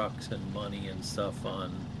some trucks and money and stuff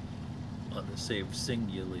on the save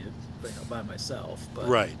singularly by myself. But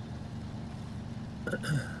Right.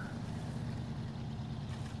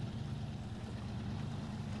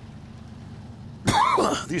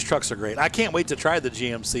 These trucks are great. I can't wait to try the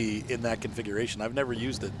GMC in that configuration. I've never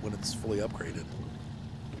used it when it's fully upgraded.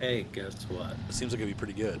 Hey, guess what? It seems like it'd be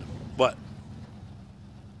pretty good. What?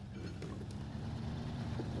 You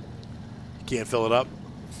can't fill it up?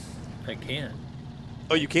 I can't.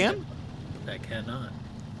 Oh, you can? I cannot.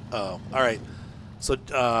 Oh, all right. So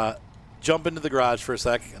jump into the garage for a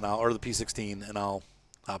sec, and or the P16, and I'll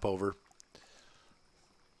hop over.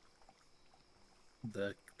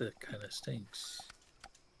 That kind of stinks.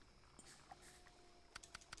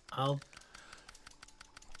 I'm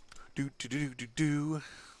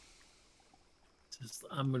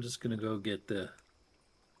just gonna go get the.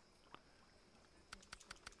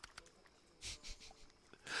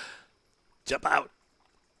 Jump out.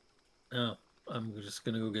 No, I'm just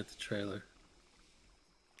gonna go get the trailer.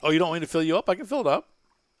 Oh, you don't want me to fill you up? I can fill it up.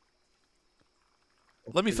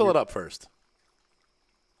 Let me fill it up first.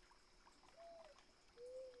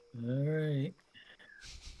 All right.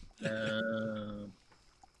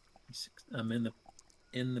 I'm in the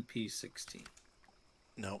P16.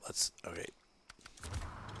 No, that's okay.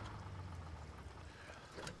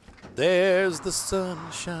 There's the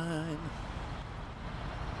sunshine.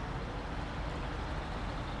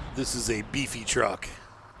 This is a beefy truck.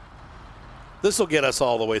 This will get us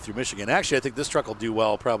all the way through Michigan. Actually, I think this truck will do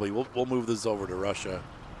well. Probably we'll move this over to Russia.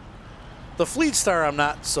 The Fleet Star, I'm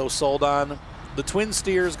not so sold on. The Twin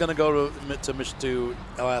Steer is going to go to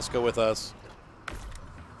Alaska with us.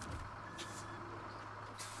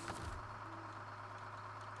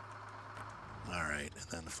 All right, and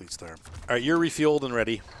then the Fleet Star. All right, you're refueled and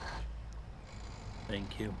ready.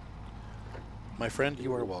 Thank you. My friend,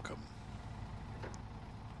 you are welcome.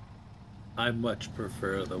 I much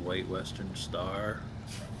prefer the White Western Star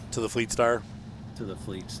To the Fleet Star? to the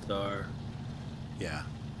Fleet Star. Yeah.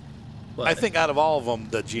 But I think out of all of them,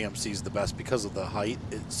 the GMC is the best because of the height.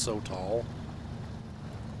 It's so tall.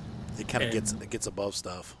 It kind of gets above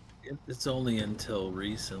stuff. it's only until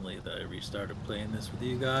recently that I restarted playing this with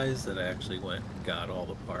you guys that I actually went and got all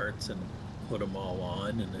the parts and put them all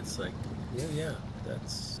on, and it's like, yeah,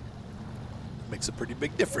 that's. Makes a pretty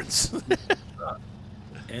big difference.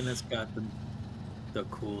 And it's got the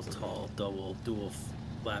cool, tall, dual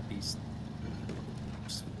flappies.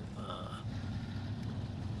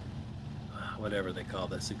 Whatever they call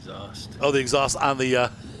this exhaust. Oh, the exhaust on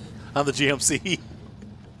the GMC.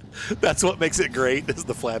 That's what makes it great, is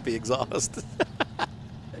the flappy exhaust.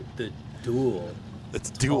 The dual. It's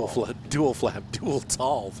dual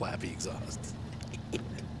tall flappy exhaust.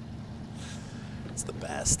 It's the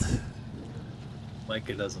best.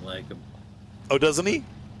 Micah doesn't like them Oh, doesn't he?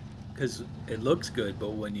 because it looks good,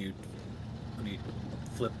 but when you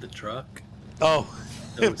flip the truck, Oh,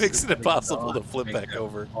 it those makes it things impossible to off, flip make back it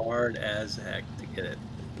over. hard as heck to get it.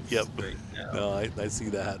 Yep. Straight down. No, I see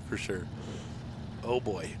that for sure. Oh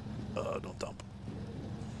boy. Don't dump.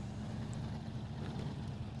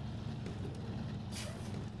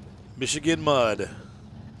 Michigan mud.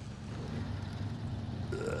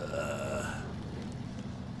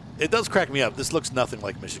 It does crack me up. This looks nothing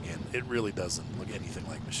like Michigan. It really doesn't look anything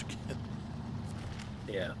like Michigan.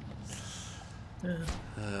 Yeah.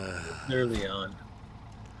 Early on.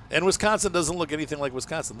 And Wisconsin doesn't look anything like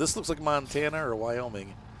Wisconsin. This looks like Montana or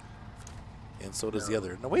Wyoming. And so does the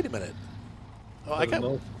other. No, wait a minute. Oh, I got...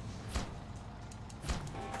 There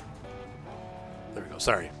we go.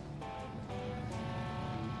 Sorry.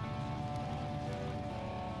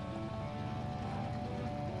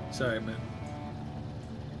 Sorry, man.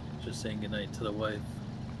 Just saying goodnight to the wife.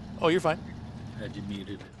 Oh, you're fine. Had you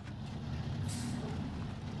muted.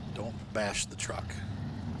 Don't bash the truck.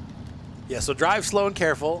 Yeah, so drive slow and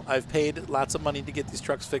careful. I've paid lots of money to get these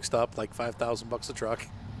trucks fixed up, like $5,000 a truck.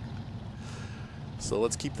 So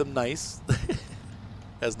let's keep them nice.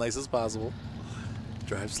 As nice as possible.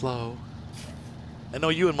 Drive slow. I know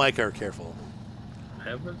you and Mike are careful. I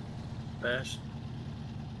haven't bashed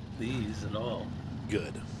these at all.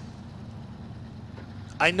 Good.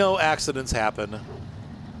 I know accidents happen.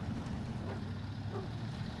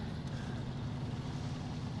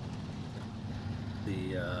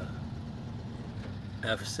 The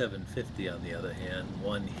F750, on the other hand,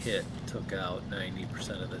 one hit took out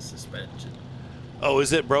 90% of the suspension. Oh,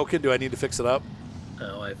 is it broken? Do I need to fix it up?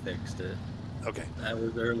 No, I fixed it. Okay. I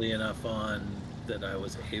was early enough on that I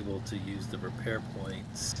was able to use the repair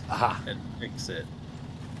points Aha. and fix it.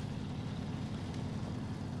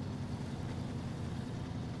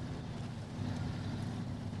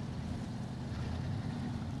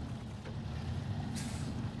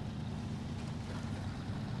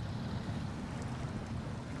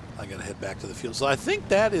 I gotta head back to the field. So I think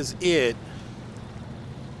that is it.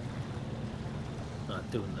 Not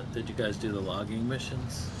doing that. Did you guys do the logging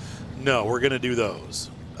missions? No, we're gonna do those.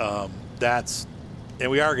 And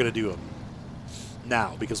we are gonna do them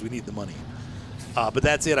now because we need the money. But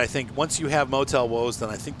that's it. I think once you have Motel Woes, then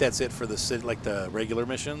I think that's it for the city, like the regular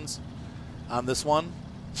missions on this one.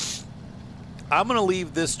 I'm gonna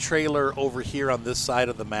leave this trailer over here on this side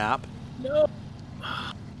of the map. No.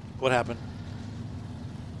 What happened?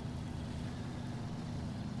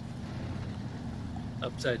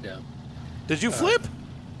 Upside down. Did you flip?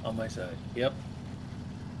 On my side. Yep.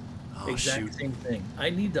 Oh, Exact shoot. same thing. I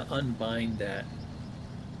need to unbind that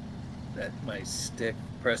my stick,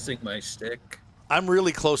 pressing my stick. I'm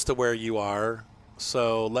really close to where you are,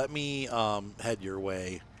 so let me head your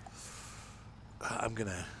way. I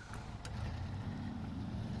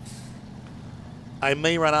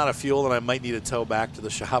may run out of fuel and I might need to tow back to the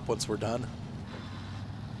shop once we're done.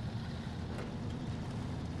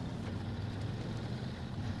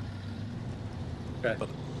 Okay.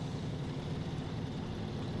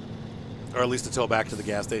 Or at least to tow back to the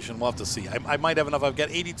gas station. We'll have to see. I might have enough. I've got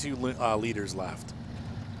 82 liters left.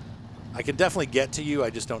 I can definitely get to you. I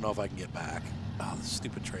just don't know if I can get back. Oh, this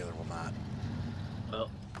stupid trailer will not. Well,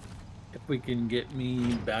 if we can get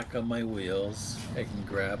me back on my wheels, I can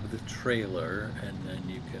grab the trailer, and then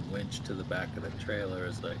you can winch to the back of the trailer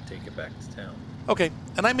as I take it back to town. Okay,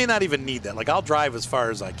 and I may not even need that. Like, I'll drive as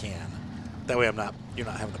far as I can. That way you're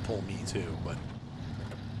not having to pull me too, but...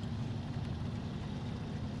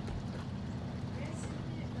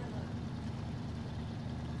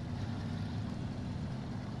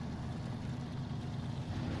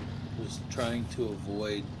 Just trying to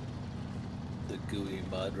avoid the gooey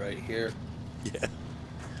mud right here. Yeah.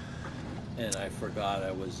 And I forgot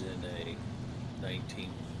I was in a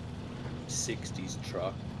 1960s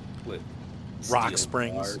truck with Rock steel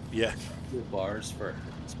springs. bars, Yeah. steel bars for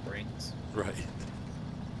springs. Right.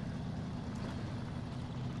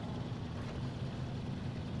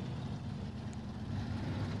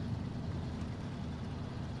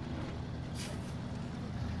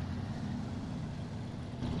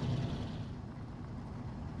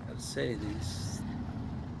 I'd say these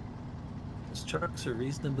trucks are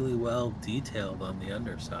reasonably well detailed on the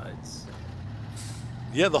undersides.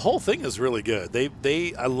 Yeah, the whole thing is really good.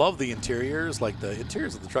 I love the interiors. Like, the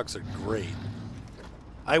interiors of the trucks are great.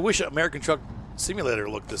 I wish American Truck Simulator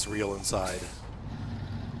looked this real inside.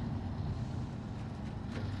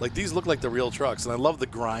 Like, these look like the real trucks, and I love the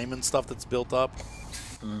grime and stuff that's built up.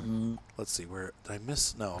 Mm-hmm. Let's see, where did I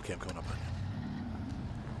miss? No, okay, I'm coming up on you.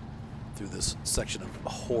 Through this section of a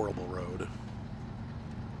horrible road.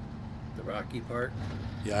 The rocky part.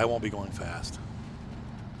 Yeah, I won't be going fast.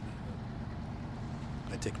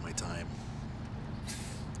 I take my time.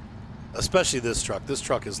 Especially this truck. This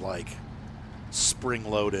truck is like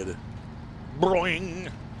spring-loaded.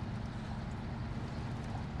 Boing!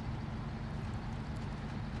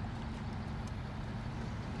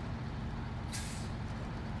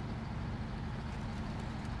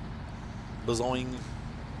 Bazoing.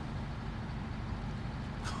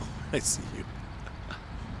 I see you.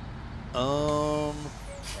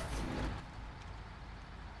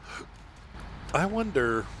 I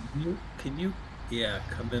wonder. Can you, yeah,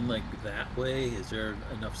 come in like that way? Is there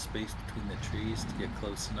enough space between the trees to get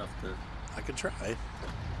close enough to I can try.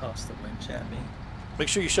 toss the winch at me? Make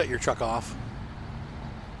sure you shut your truck off.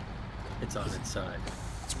 It's on its side.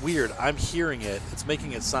 It's weird. I'm hearing it. It's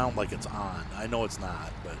making it sound like it's on. I know it's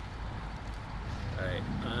not, but. All right,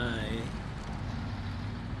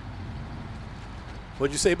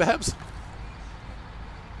 What'd you say, Babs?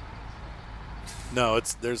 No,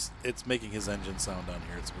 it's making his engine sound down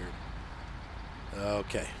here. It's weird.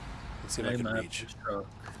 Okay, let's see if I can I'm reach. this truck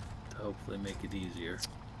to hopefully make it easier.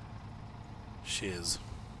 Shiz,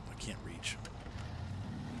 I can't reach.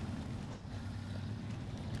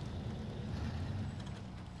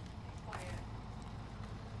 Quiet.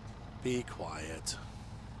 Be quiet.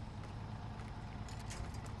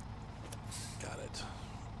 Got it.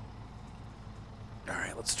 All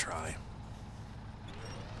right, let's try.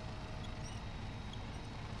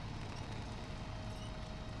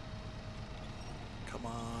 Come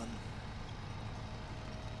on.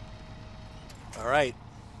 All right.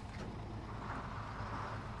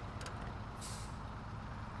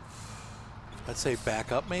 I'd say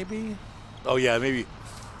back up maybe. Oh yeah, maybe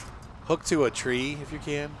hook to a tree if you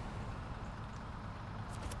can.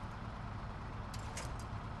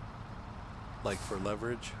 Like for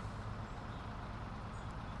leverage.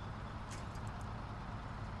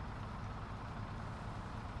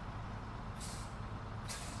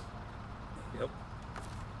 Yep.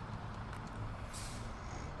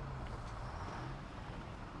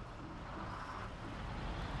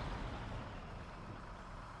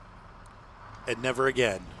 And never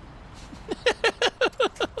again.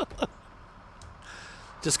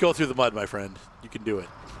 Just go through the mud, my friend. You can do it.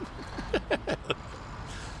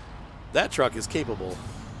 That truck is capable.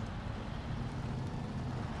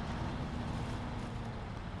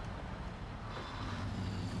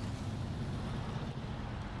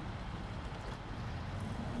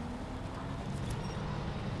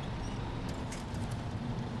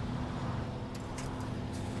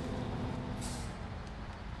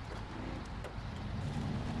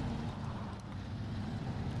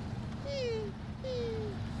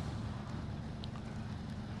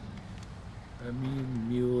 Are you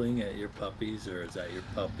mewling at your puppies, or is that your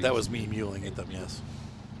puppies? That was me mewling at them, yes.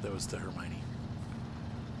 That was to Hermione.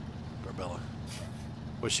 Or Bella.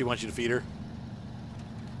 What, she wants you to feed her?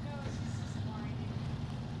 No, she's just whining.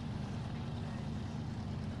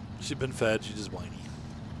 She's been fed, she's just whiny.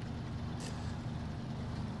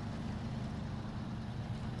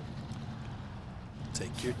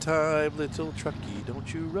 Take your time, little trucky,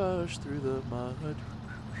 don't you rush through the mud.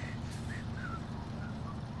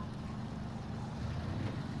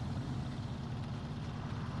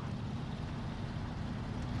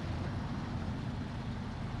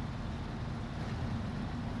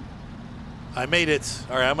 I made it.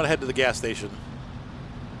 All right, I'm going to head to the gas station.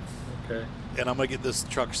 Okay. And I'm going to get this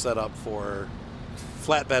truck set up for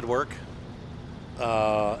flatbed work.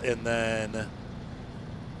 And then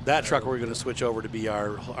that truck we're going to switch over to be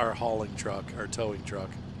our hauling truck, our towing truck.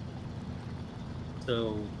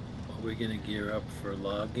 So, are we gonna gear up for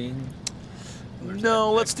logging? Or is No,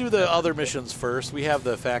 that let's next do the step? other missions first. We have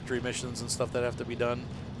the factory missions and stuff that have to be done.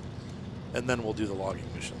 And then we'll do the logging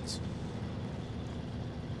missions.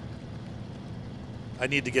 I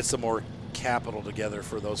need to get some more capital together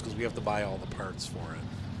for those because we have to buy all the parts for it.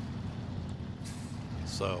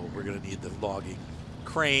 So we're going to need the logging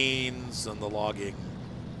cranes and the logging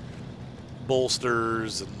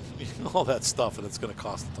bolsters and all that stuff, and it's going to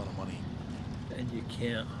cost a ton of money. And you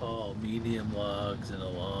can't haul medium logs in a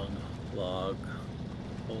long log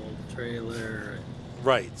old trailer.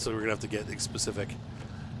 Right, so we're going to have to get specific.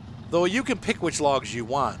 Though you can pick which logs you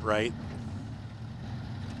want, right?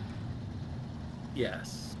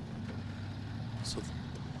 Yes. So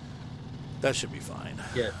that should be fine.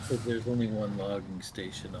 Yeah, because there's only one logging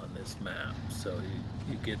station on this map, so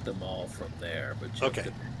you get them all from there. But you Okay.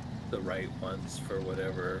 have to the right ones for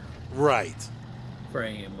whatever Right.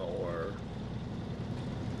 frame or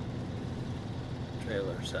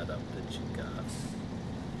trailer setup that you got.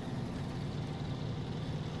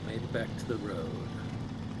 Made it back to the road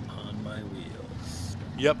on my wheels.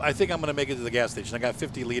 Yep, I think I'm going to make it to the gas station. I got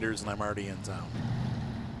 50 liters and I'm already in town.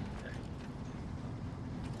 Okay.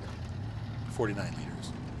 49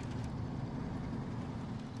 liters.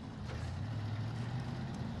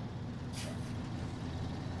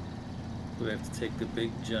 We have to take the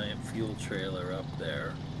big giant fuel trailer up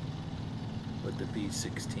there with the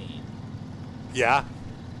B-16, Yeah.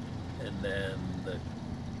 and then the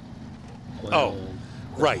Oh,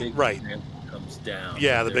 the right, big right. trailer comes down.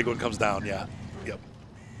 Yeah, the But big one there's comes down. Yeah. Yep.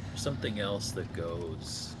 something else that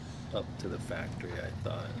goes up to the factory, I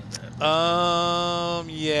thought. And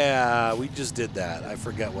that Yeah, we just did that. I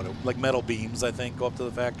forget what it, like metal beams, I think, go up to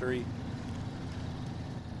the factory.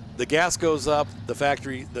 The gas goes up, the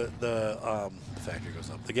factory, the factory goes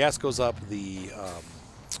up. The gas goes up, the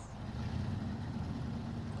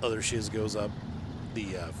other shiz goes up,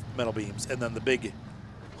 the metal beams, and then the big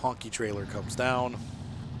honky trailer comes down.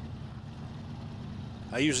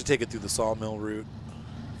 I usually take it through the sawmill route.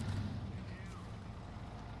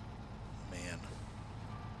 Man.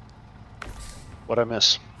 What'd I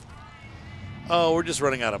miss? Oh, we're just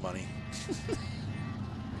running out of money.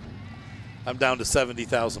 I'm down to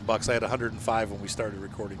 $70,000. I had 105 when we started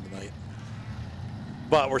recording tonight.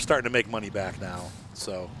 But we're starting to make money back now.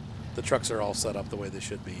 So the trucks are all set up the way they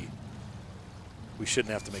should be. We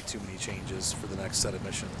shouldn't have to make too many changes for the next set of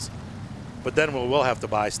missions. But then we will have to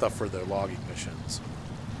buy stuff for their logging missions.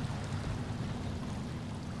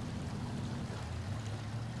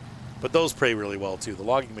 But those pay really well too. The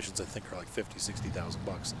logging missions I think are like 50, 60,000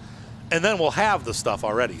 bucks. And then we'll have the stuff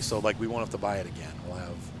already. So like we won't have to buy it again. We'll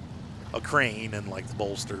have a crane and like the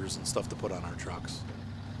bolsters and stuff to put on our trucks.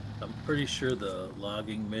 I'm pretty sure the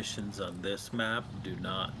logging missions on this map do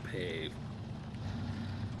not pay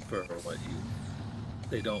for what you.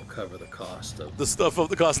 They don't cover the cost of The stuff of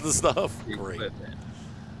the cost of the stuff. the Great. equipment.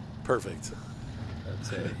 Perfect.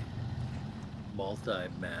 That's a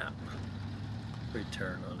multi-map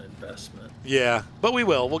return on investment. Yeah, but we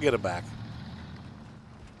will. We'll get them back.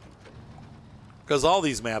 Because all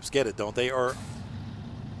these maps get it, don't they? Or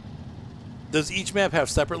does each map have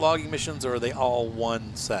separate logging missions, or are they all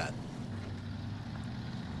one set?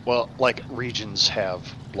 Well, like regions have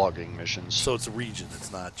logging missions. So it's a region.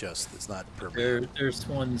 It's not per map. There's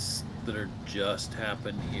ones that are just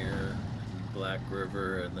happen here in Black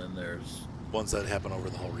River, and then there's Ones that happen over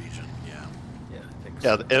the whole region. Yeah. I think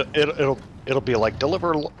Yeah, so. it'll be like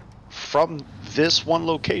deliver from this one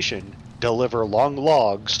location, deliver long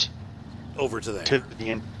logs Over to there. to the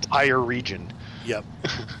entire region. Yep.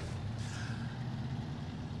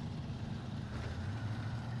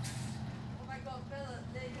 Oh my god, Bella,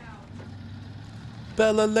 lay down.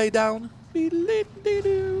 Bella, lay down.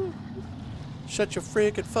 Beedle-dee-doo. Shut your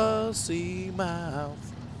freaking fussy mouth.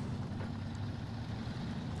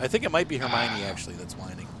 I think it might be Hermione actually that's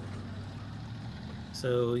whining.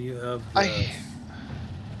 So you have I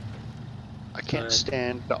can't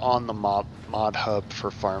stand on the mod hub for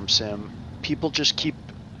Farm Sim. People just keep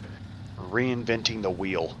reinventing the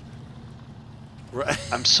wheel. Right.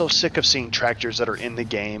 I'm so sick of seeing tractors that are in the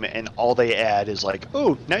game and all they add is like,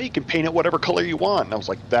 oh, now you can paint it whatever color you want. And I was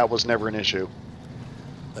like, that was never an issue.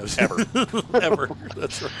 That was Ever. Ever.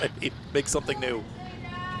 That's right. Make something new. Lay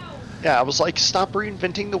down. Yeah, I was like, stop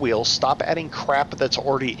reinventing the wheel. Stop adding crap that's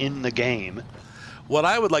already in the game. What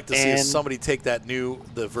I would like to see is And- somebody take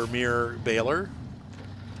the Vermeer baler,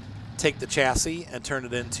 take the chassis and turn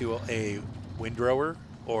it into a windrower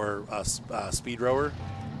or a speed rower.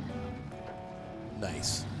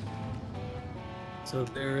 Nice. So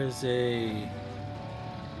there is a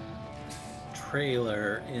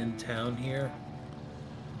trailer in town here.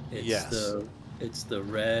 It's Yes. it's the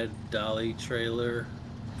red dolly trailer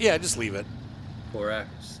Yeah, just leave it. for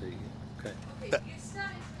accuracy. Okay. Okay, That- you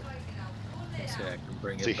started fighting now. Go lay Let's see, I down. can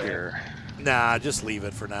bring See it back. here. Nah, just leave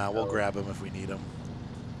it for now. We'll Oh. grab them if we need them.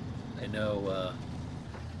 I know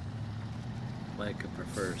Micah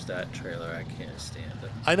prefers that trailer. I can't stand it.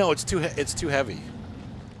 I know it's too heavy.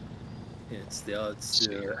 It's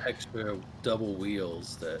the extra double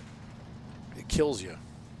wheels that It kills you.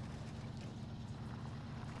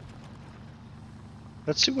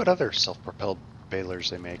 Let's see what other self-propelled balers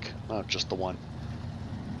they make. Not just the one.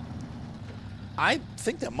 I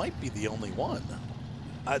think that might be the only one.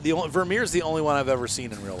 Vermeer's the only one I've ever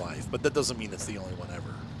seen in real life, but that doesn't mean it's the only one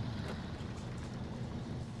ever.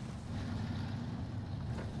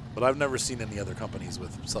 But I've never seen any other companies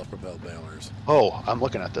with self-propelled balers. Oh, I'm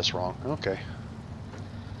looking at this wrong. Okay.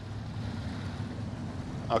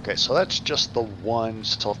 Okay, so that's just the one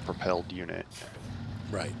self-propelled unit.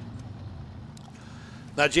 Right.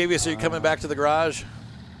 Now, Javius, are you coming back to the garage?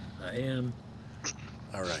 I am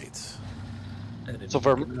All right. at an So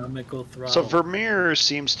economical So throttle. Vermeer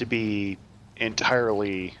seems to be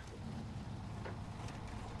entirely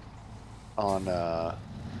on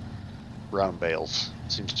round bales.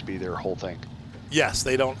 Seems to be their whole thing. Yes,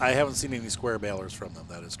 they don't. I haven't seen any square bailers from them.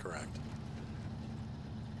 That is correct.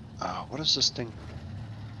 What is this thing?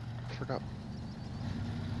 I forgot.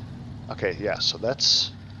 Okay, yeah, so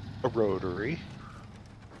that's a rotary.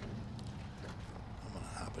 I'm gonna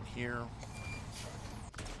hop in here.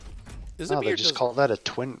 Is Oh, it me they or just does- call that a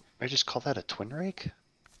twin. They just call that a twin rake.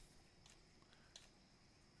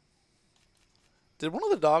 Did one of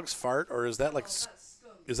the dogs fart, or is that like? That's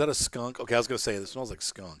skunk. Is that a skunk? Okay, I was gonna say this smells like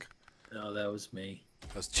skunk. No, that was me.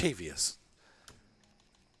 That's Javius.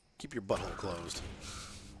 Keep your butthole closed.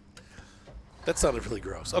 That sounded really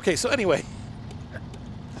gross. Okay, so anyway,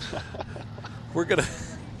 we're gonna.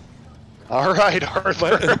 All right,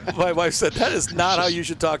 Arthur. My wife said that is not how you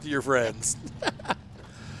should talk to your friends.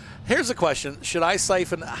 Here's a question: should I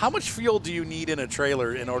siphon? How much fuel do you need in a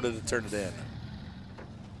trailer in order to turn it in?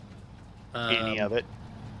 Any of it?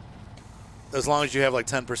 As long as you have like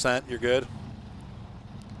 10%, you're good.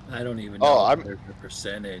 I don't even Oh, know I'm- if there's a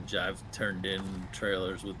percentage. I've turned in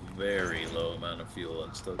trailers with very low amount of fuel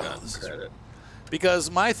and still gotten this is- credit.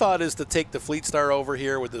 Because my thought is to take the Fleet Star over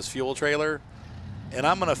here with this fuel trailer, and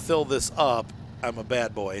I'm going to fill this up. I'm a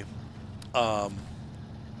bad boy. Ooh,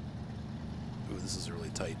 this is really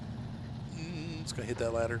tight. It's going to hit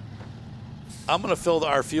that ladder. I'm going to fill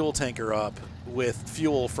our fuel tanker up with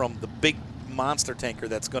fuel from the big monster tanker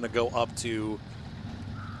that's going to go up to,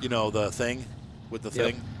 you know, the thing with the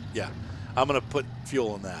Yep. thing. Yeah. I'm going to put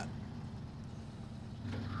fuel in that.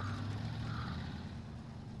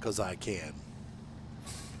 Because I can.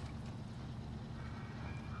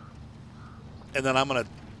 And then I'm going to...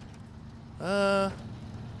 I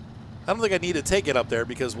don't think I need to take it up there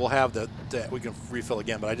because we'll have we can refill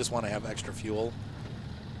again, but I just want to have extra fuel.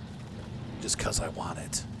 Just because I want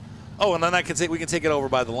it. Oh, and then we can take it over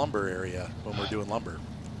by the lumber area when we're doing lumber.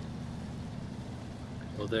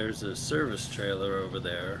 Well, there's a service trailer over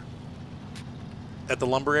there. At the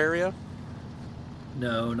lumber area?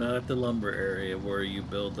 No, not at the lumber area where you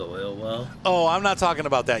build the oil well. Oh, I'm not talking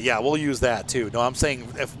about that. Yeah, we'll use that too. No, I'm saying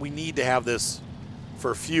if we need to have this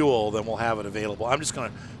for fuel, then we'll have it available. I'm just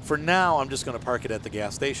going to, for now, I'm just going to park it at the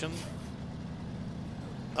gas station.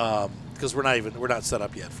 Because we're not set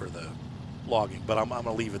up yet for the logging, but I'm going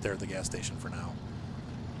to leave it there at the gas station for now.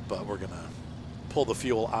 But we're going to pull the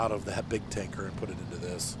fuel out of that big tanker and put it into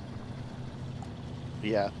this.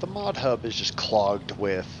 Yeah, the mod hub is just clogged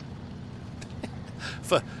with.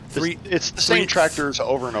 It's the same tractors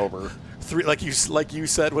over and over. Like you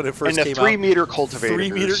said when it first and came the out. 3-meter cultivators.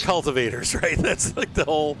 3-meter cultivators, right? That's like the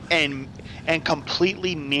whole. And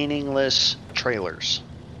completely meaningless trailers.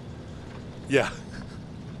 Yeah.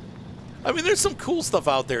 I mean, there's some cool stuff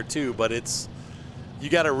out there too, but you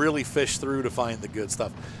got to really fish through to find the good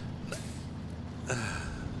stuff.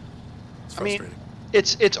 It's frustrating. I mean,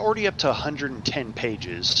 it's already up to 110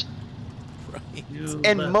 pages, right?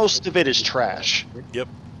 and most of it is trash. Yep.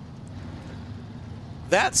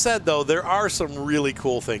 That said, though, there are some really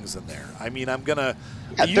cool things in there. I mean, I'm gonna.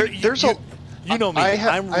 Yeah, you know me. I'm I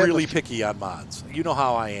have really picky on mods. You know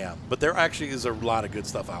how I am. But there actually is a lot of good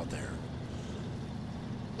stuff out there.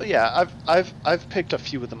 Yeah, I've picked a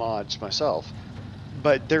few of the mods myself,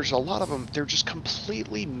 but there's a lot of them. They're just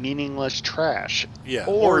completely meaningless trash. Yeah,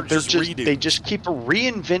 or just redos. they just keep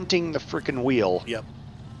reinventing the freaking wheel. Yep.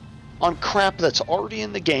 On crap that's already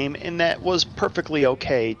in the game and that was perfectly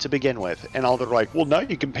okay to begin with, and all they're like, well, now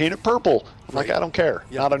you can paint it purple. I'm like, I don't care.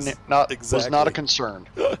 Yep. Was not a concern.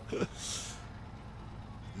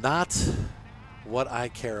 Not what I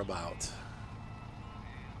care about.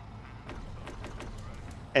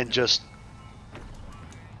 And just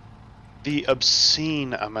the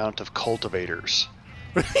obscene amount of cultivators.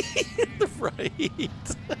 Right.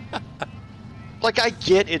 Like, I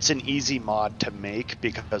get it's an easy mod to make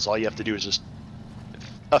because all you have to do is just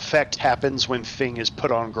effect happens when thing is put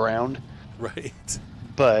on ground. Right.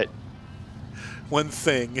 But When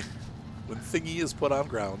thingy is put on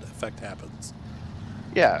ground, effect happens.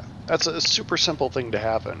 yeah, that's a super simple thing to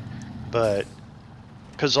happen. But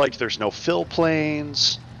because like there's no fill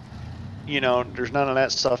planes, there's none of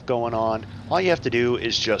that stuff going on. All you have to do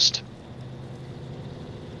is just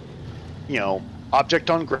object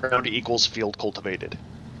on ground equals field cultivated.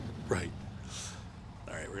 Right.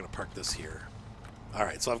 All right, we're going to park this here. All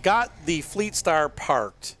right, so I've got the Fleet Star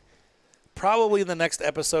parked. Probably in the next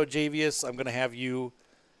episode, Javius, I'm going to have you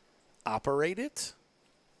operate it.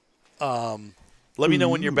 Let me know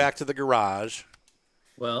when you're back to the garage.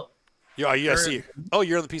 Well, I see. Oh,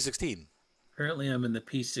 you're on the P16. currently I'm in the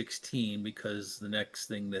P16 because the next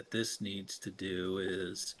thing that this needs to do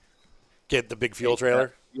is Get the big fuel take trailer.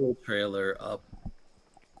 that fuel trailer up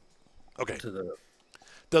Okay. to the.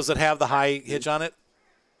 Does it have the high hitch on it?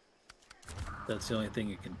 That's the only thing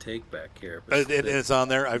you can take back here. It's on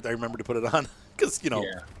there. I remember to put it on because Yeah.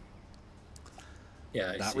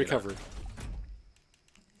 Yeah. I not see recovered.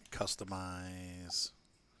 Customize.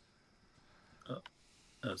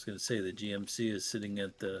 I was going to say the GMC is sitting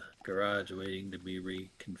at the garage waiting to be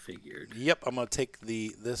reconfigured. Yep, I'm gonna take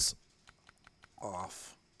this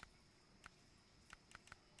off.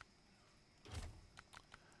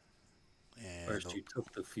 And First, you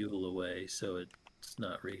took the fuel away, so it's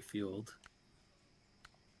not refueled.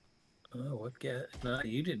 Oh, what gas? No,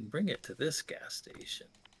 you didn't bring it to this gas station.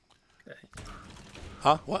 Okay.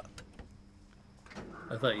 Huh? What?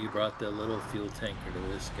 I thought you brought the little fuel tanker to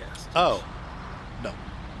this gas station. Oh, no.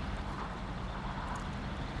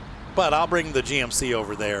 But I'll bring the GMC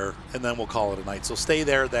over there, and then we'll call it a night. So stay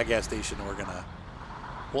there at that gas station. And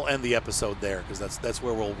we'll end the episode there because that's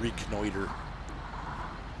where we'll reconnoiter.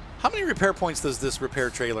 How many repair points does this repair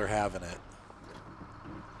trailer have in it?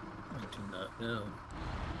 I do not know.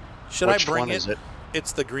 Should Which I bring one it? is it?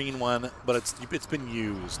 It's the green one, but it's been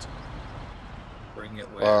used. Bring it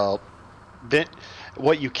where? Well, then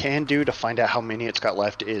what you can do to find out how many it's got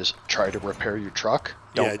left is try to repair your truck.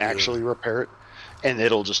 Yeah, Don't actually repair it, and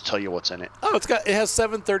it'll just tell you what's in it. Oh, it has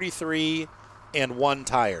 733 and 1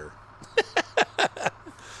 tire.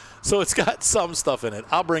 So it's got some stuff in it.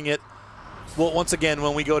 I'll bring it. Well, once again,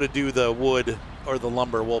 when we go to do the wood or the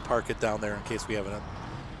lumber, we'll park it down there in case we have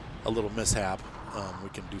a little mishap. We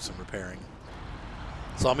can do some repairing.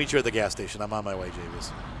 So I'll meet you at the gas station. I'm on my way,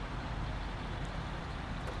 Javis.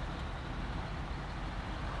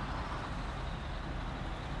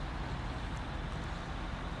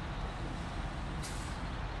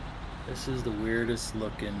 This is the weirdest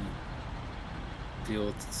looking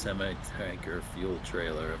fuel semi-tanker fuel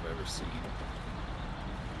trailer I've ever seen.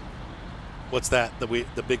 What's that?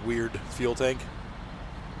 The big weird fuel tank?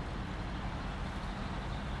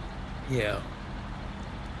 Yeah.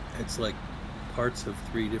 It's like parts of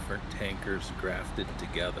 3 different tankers grafted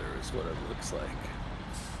together is what it looks like.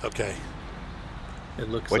 Okay. It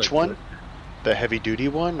looks Which like one? The heavy duty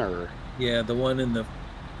one, or? Yeah, the one in the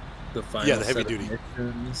final Yeah, the heavy set of duty.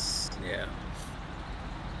 missions. Yeah.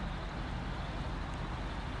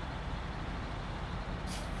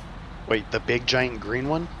 Wait, the big giant green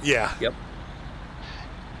one? Yeah. Yep.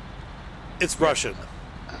 It's Russian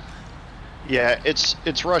Yeah,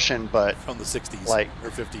 it's Russian, but from the 60s Like- or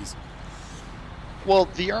 50s. well,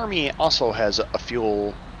 the army also has a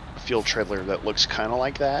fuel trailer that looks kind of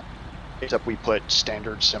like that, except we put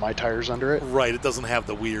standard semi tires under it. Right. It doesn't have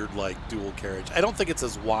the weird like dual carriage. I don't think it's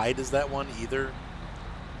as wide as that one either.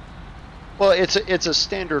 Well, it's a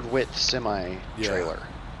standard width semi trailer,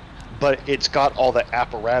 but it's got all the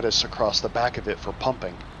apparatus across the back of it for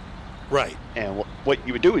pumping. Right. And what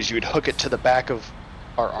you would do is you would hook it to the back of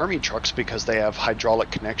our army trucks because they have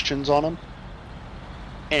hydraulic connections on them,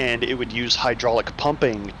 and it would use hydraulic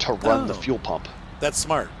pumping to run the Oh. fuel pump. That's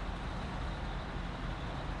smart.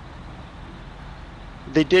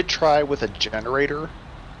 They did try with a generator,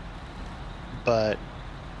 but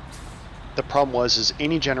the problem was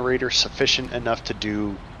any generator sufficient enough to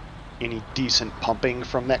do any decent pumping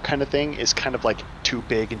from that kind of thing is kind of like too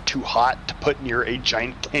big and too hot to put near a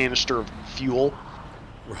giant canister of fuel.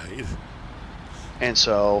 Right. And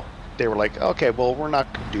so they were like, okay, well, we're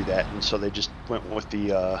not going to do that. And so they just went with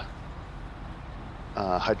the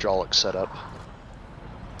hydraulic setup.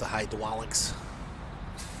 The hydraulics.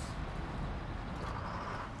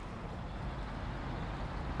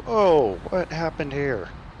 Oh, what happened here?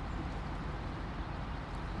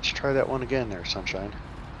 Let's try that one again there, Sunshine.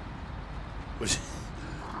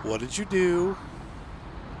 What did you do?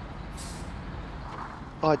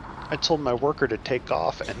 Oh, I told my worker to take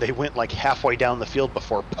off, and they went like halfway down the field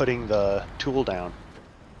before putting the tool down.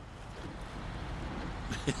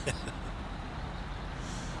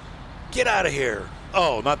 Get out of here.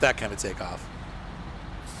 Oh, not that kind of takeoff.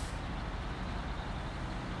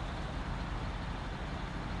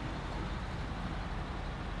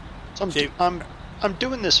 So Jay- I'm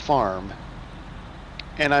doing this farm,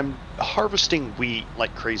 and I'm harvesting wheat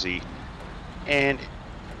like crazy. And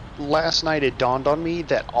last night it dawned on me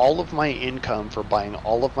that all of my income for buying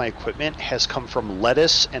all of my equipment has come from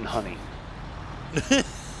lettuce and honey.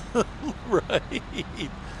 Right.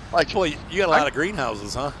 Like, Boy, you got a lot of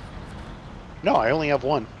greenhouses, huh? no, I only have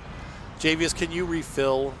one. Javius, can you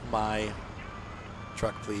refill my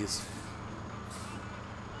truck, please?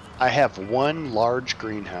 I have one large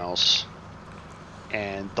greenhouse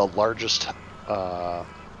and the largest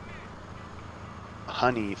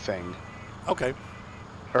honey thing, Okay.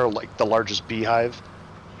 or like the largest beehive,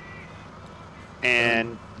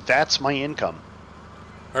 and that's my income.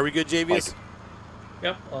 Are we good, Javius? Like-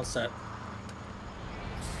 Yep, all set.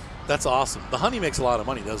 That's awesome. The honey makes a lot of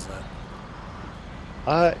money, doesn't it?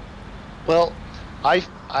 Well, I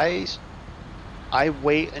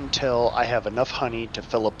wait until I have enough honey to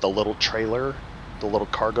fill up the little trailer, the little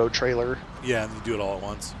cargo trailer. Yeah, and you do it all at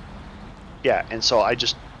once. Yeah, and so I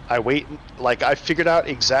wait, like I figured out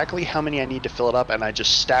exactly how many I need to fill it up, and I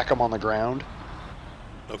just stack them on the ground.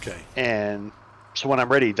 Okay. And so when I'm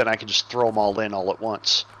ready, then I can just throw them all in all at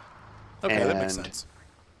once. Okay, that makes And- sense.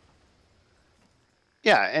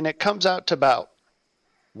 Yeah, and it comes out to about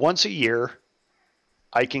once a year,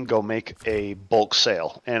 I can go make a bulk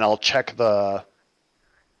sale, and I'll check the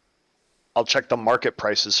market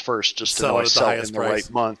prices first, just to Sell know it I at the sell highest in the price.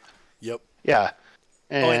 right month. Yep. Yeah.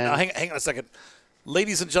 Oh, wait, now And hang on a second.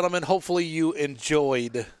 Ladies and gentlemen, hopefully you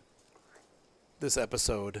enjoyed this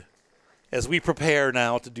episode as we prepare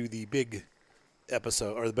now to do the big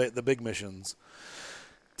episode, or the big missions,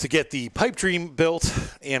 to get the pipe dream built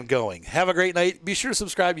and going. Have a great night. Be sure to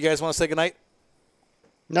subscribe. You guys want to say goodnight?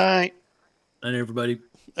 night. And everybody.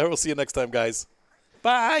 I will see you next time, guys.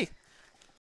 Bye.